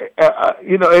what?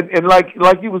 And like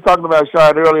you was talking about,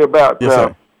 Sean, earlier about.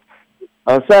 Yes,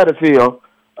 Satterfield,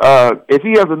 if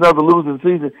he has another losing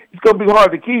season, it's going to be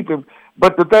hard to keep him.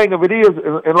 But the thing of it is,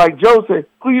 and like Joe said,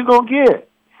 who you going to get?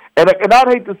 And I'd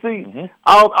hate to see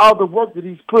all the work that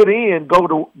he's put in go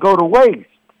to waste.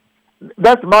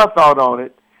 That's my thought on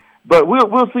it. But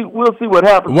we'll see what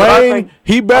happens. Wayne,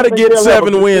 he better get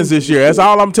 7 wins this year. That's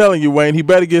all I'm telling you, Wayne. He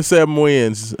better get 7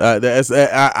 wins. I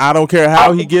don't care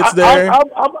how he gets there.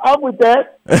 I'm with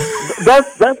that.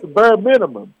 That's the bare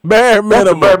minimum. Bare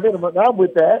minimum. That's the bare minimum. I'm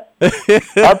with that.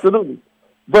 Absolutely.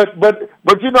 But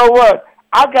you know what?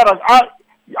 I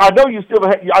know you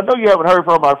haven't heard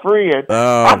from my friend.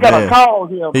 Oh, I gotta call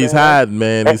him. He's hiding,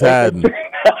 man. He's hiding.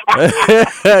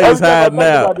 He's hiding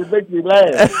now. It makes me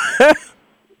laugh.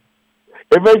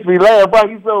 It makes me laugh.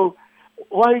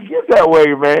 Why he gets that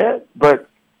way, man? But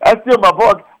that's still my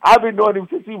boy. I've been knowing him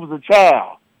since he was a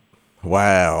child.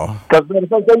 Wow. Because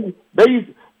they used.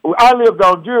 I lived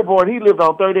on Dearborn. He lived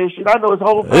on 30th Street. I know his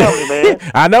whole family, man.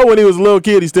 I know when he was a little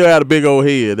kid, he still had a big old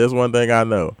head. That's one thing I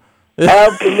know.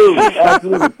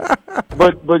 Absolutely.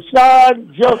 But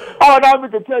Sean, Joe, and I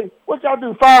meant to tell you, what y'all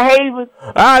do, Fire Haven?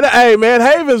 Hey, man,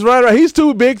 Haven's right. He's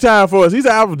too big time for us. He's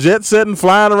out jet setting,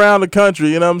 flying around the country.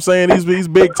 You know what I'm saying? He's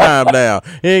big time now.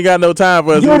 He ain't got no time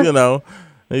for us. You know,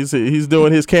 he's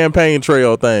doing his campaign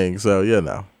trail thing. So you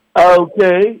know.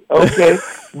 Okay.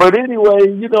 But anyway,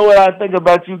 you know what I think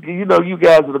about you. You know, you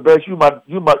guys are the best. You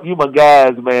my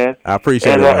guys, man. I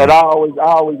appreciate it. And I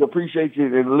always appreciate you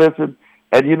and listen.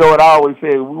 And you know what I always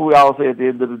say? We all say at the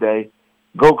end of the day,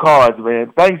 go Cards,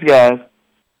 man. Thanks, guys.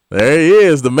 There he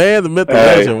is, the man, the myth, the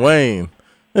legend, Wayne.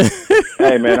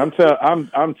 Hey, man, I'm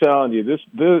telling you, this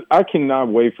I cannot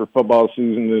wait for football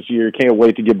season this year. Can't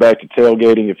wait to get back to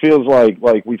tailgating. It feels like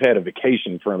we've had a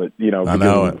vacation from it, you know,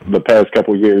 because of the past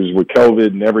couple of years with COVID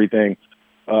and everything.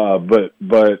 But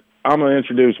I'm gonna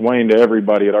introduce Wayne to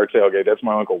everybody at our tailgate. That's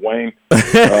my Uncle Wayne.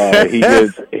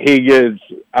 He gets.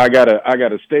 I got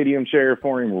a stadium chair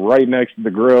for him right next to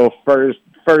the grill.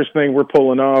 First thing we're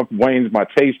pulling off. Wayne's my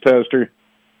taste tester.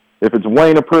 If it's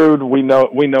Wayne approved, we know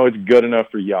it's good enough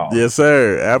for y'all. Yes,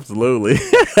 sir. Absolutely.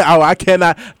 I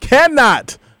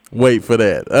cannot wait for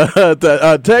that.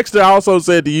 Texter also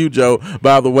said to you, Joe,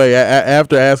 by the way,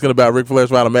 after asking about Ric Flair's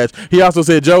final match, he also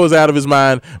said Joe is out of his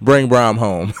mind. Bring Brom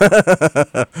home.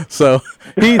 So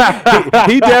he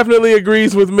definitely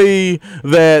agrees with me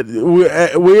that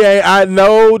we ain't. I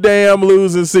know damn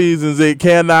losing seasons. It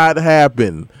cannot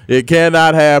happen. It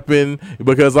cannot happen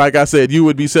because, like I said, you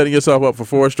would be setting yourself up for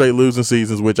 4 straight losing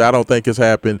seasons, which I don't think has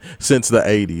happened since the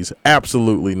 80s.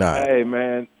 Absolutely not. Hey,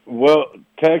 man. Well,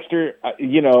 Texter,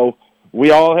 you know,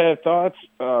 we all have thoughts.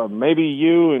 Maybe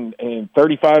you and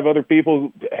 35 other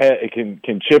people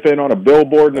can chip in on a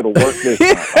billboard and it'll work this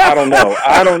time. I don't know.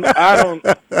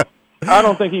 I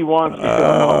don't think he wants to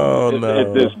come home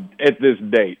at this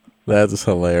date. That's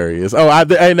hilarious.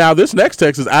 Hey, now this next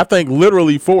text is, I think,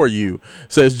 literally for you.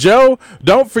 Says, Joe,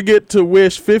 don't forget to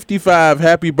wish 55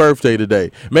 happy birthday today.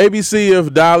 Maybe see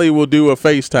if Dolly will do a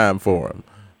FaceTime for him.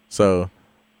 So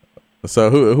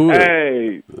who?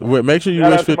 Hey, make sure you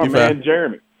wish 55. My man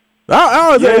Jeremy.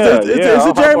 Is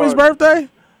it Jeremy's birthday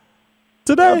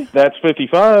today? That's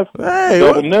 55. Hey,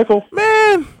 double nickel,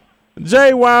 man.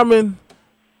 Jay Wyman,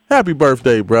 happy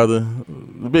birthday, brother.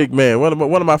 Big man, one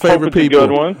of my favorite people. A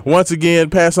good one. Once again,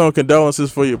 pass on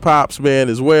condolences for your pops, man,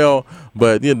 as well.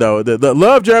 But you know, the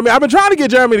love Jeremy. I've been trying to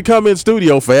get Jeremy to come in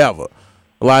studio forever.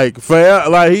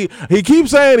 He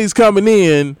keeps saying he's coming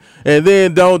in and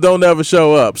then don't ever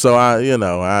show up. So I'm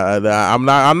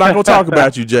not gonna talk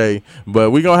about you, Jay, but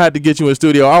we're gonna have to get you in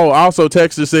studio. Oh, also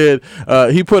Texter said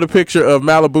he put a picture of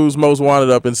Malibu's Most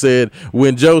Wanted up and said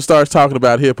when Joe starts talking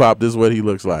about hip hop, this is what he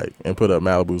looks like, and put up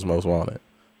Malibu's Most Wanted.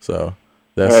 So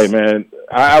that's, hey man,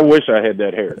 I wish I had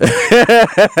that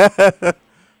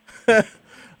hair.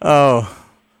 Oh,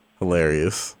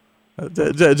 hilarious.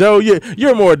 Joe,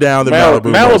 you're more down than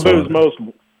Malibu's most.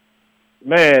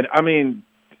 Man, I mean,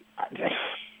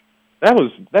 that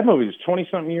movie is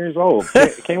 20-something years old.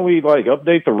 Can we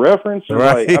update the reference?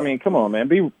 Right. I mean, come on,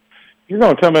 man. If you're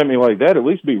gonna come at me like that, at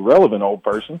least be relevant, old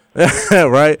person.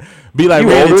 Right. Be like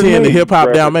Randy T and the Hip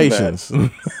Hop Dalmatians.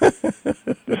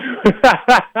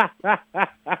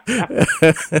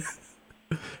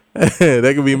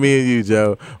 That could be me and you,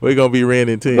 Joe. We're gonna be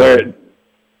Randy T.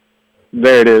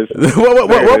 There it is.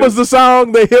 What was the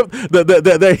song?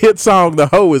 Their hit song, "The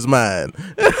Hoe Is Mine."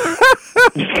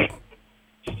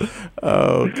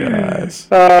 Oh gosh,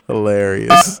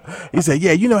 hilarious. He said,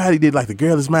 "Yeah, you know how he did The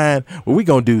Girl Is Mine? Well, we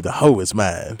gonna do The Hoe Is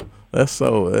Mine." That's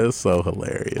so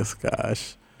hilarious.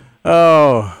 Gosh,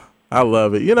 oh, I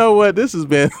love it. You know what? This has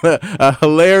been a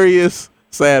hilarious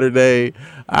Saturday.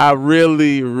 I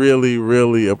really, really,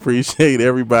 really appreciate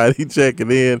everybody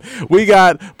checking in.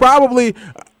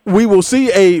 We will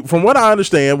see from what I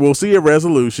understand, we'll see a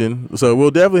resolution. So we'll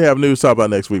definitely have news to talk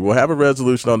about next week. We'll have a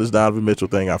resolution on this Donovan Mitchell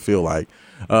thing, I feel like.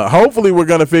 Hopefully we're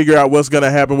going to figure out what's going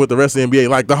to happen with the rest of the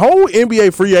NBA. The whole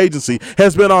NBA free agency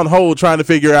has been on hold trying to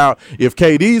figure out if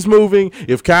KD's moving,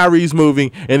 if Kyrie's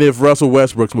moving, and if Russell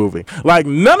Westbrook's moving.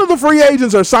 None of the free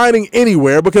agents are signing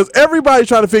anywhere because everybody's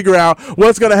trying to figure out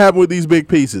what's going to happen with these big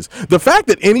pieces. The fact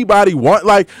that anybody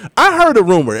I heard a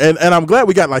rumor, and I'm glad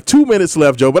we got 2 minutes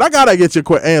left, Joe, but I got to get your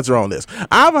quick answer on this.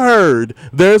 I've heard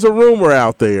there's a rumor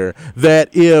out there that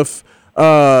if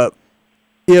the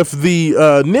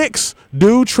Knicks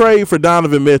do trade for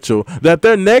Donovan Mitchell, that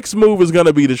their next move is going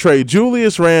to be to trade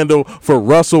Julius Randle for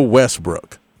Russell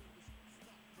Westbrook.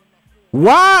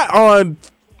 Why on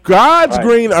God's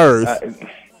green earth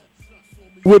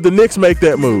would the Knicks make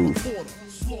that move?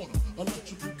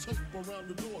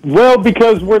 Well,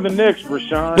 because we're the Knicks,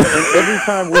 Rashawn, and every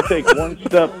time we take one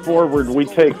step forward, we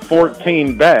take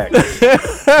 14 back.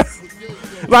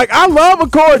 Like, I love a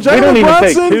core. Jalen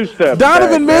Brunson,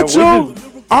 Donovan back, Mitchell,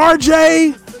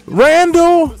 RJ,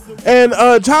 Randall, and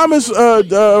Thomas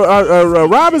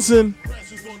Robinson.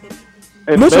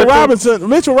 And Mitchell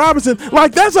Robinson.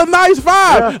 Like, that's a nice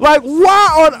vibe. Yeah. Like,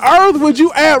 why on earth would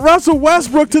you add Russell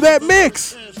Westbrook to that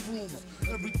mix?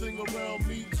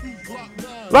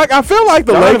 Like, I feel like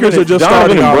the Lakers are just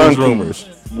starting all these rumors.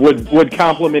 Would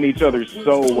complement each other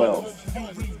so well.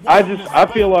 I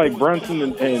feel like Brunson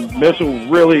and Mitchell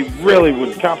really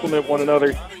would complement one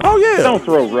another. Oh yeah. Don't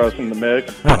throw Russ in the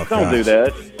mix. Don't do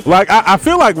that. Like, I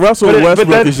feel like Russell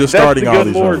Westbrook is just starting all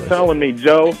these rumors. That's the good Lord telling me,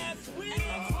 Joe.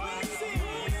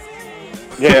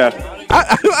 Yeah.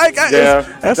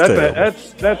 That's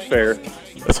fair.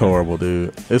 That's horrible,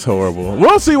 dude. It's horrible.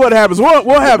 We'll see what happens.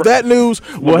 We'll have that news.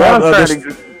 We'll have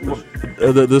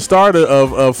the start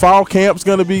of fall camp's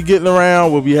going to be getting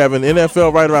around. We'll be having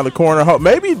NFL right around the corner.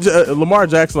 Maybe Lamar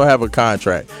Jackson will have a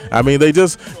contract. I mean, they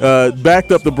just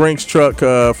backed up the Brinks truck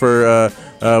for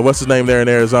what's his name there in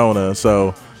Arizona.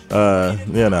 So,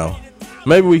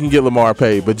 maybe we can get Lamar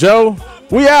paid. But, Joe,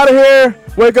 we out of here.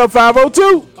 Wake up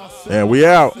 502. And we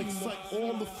out.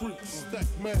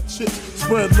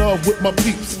 Spread love with my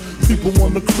peeps. People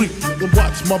wanna creep and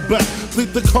watch my back.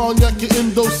 Think the cognac and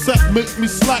endo sack make me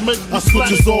slack. I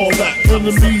switches all that.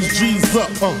 Enemies G's up.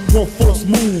 One false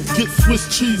move, get Swiss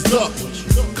cheese up.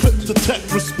 Clip to tech,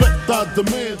 respect, I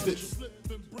demand it.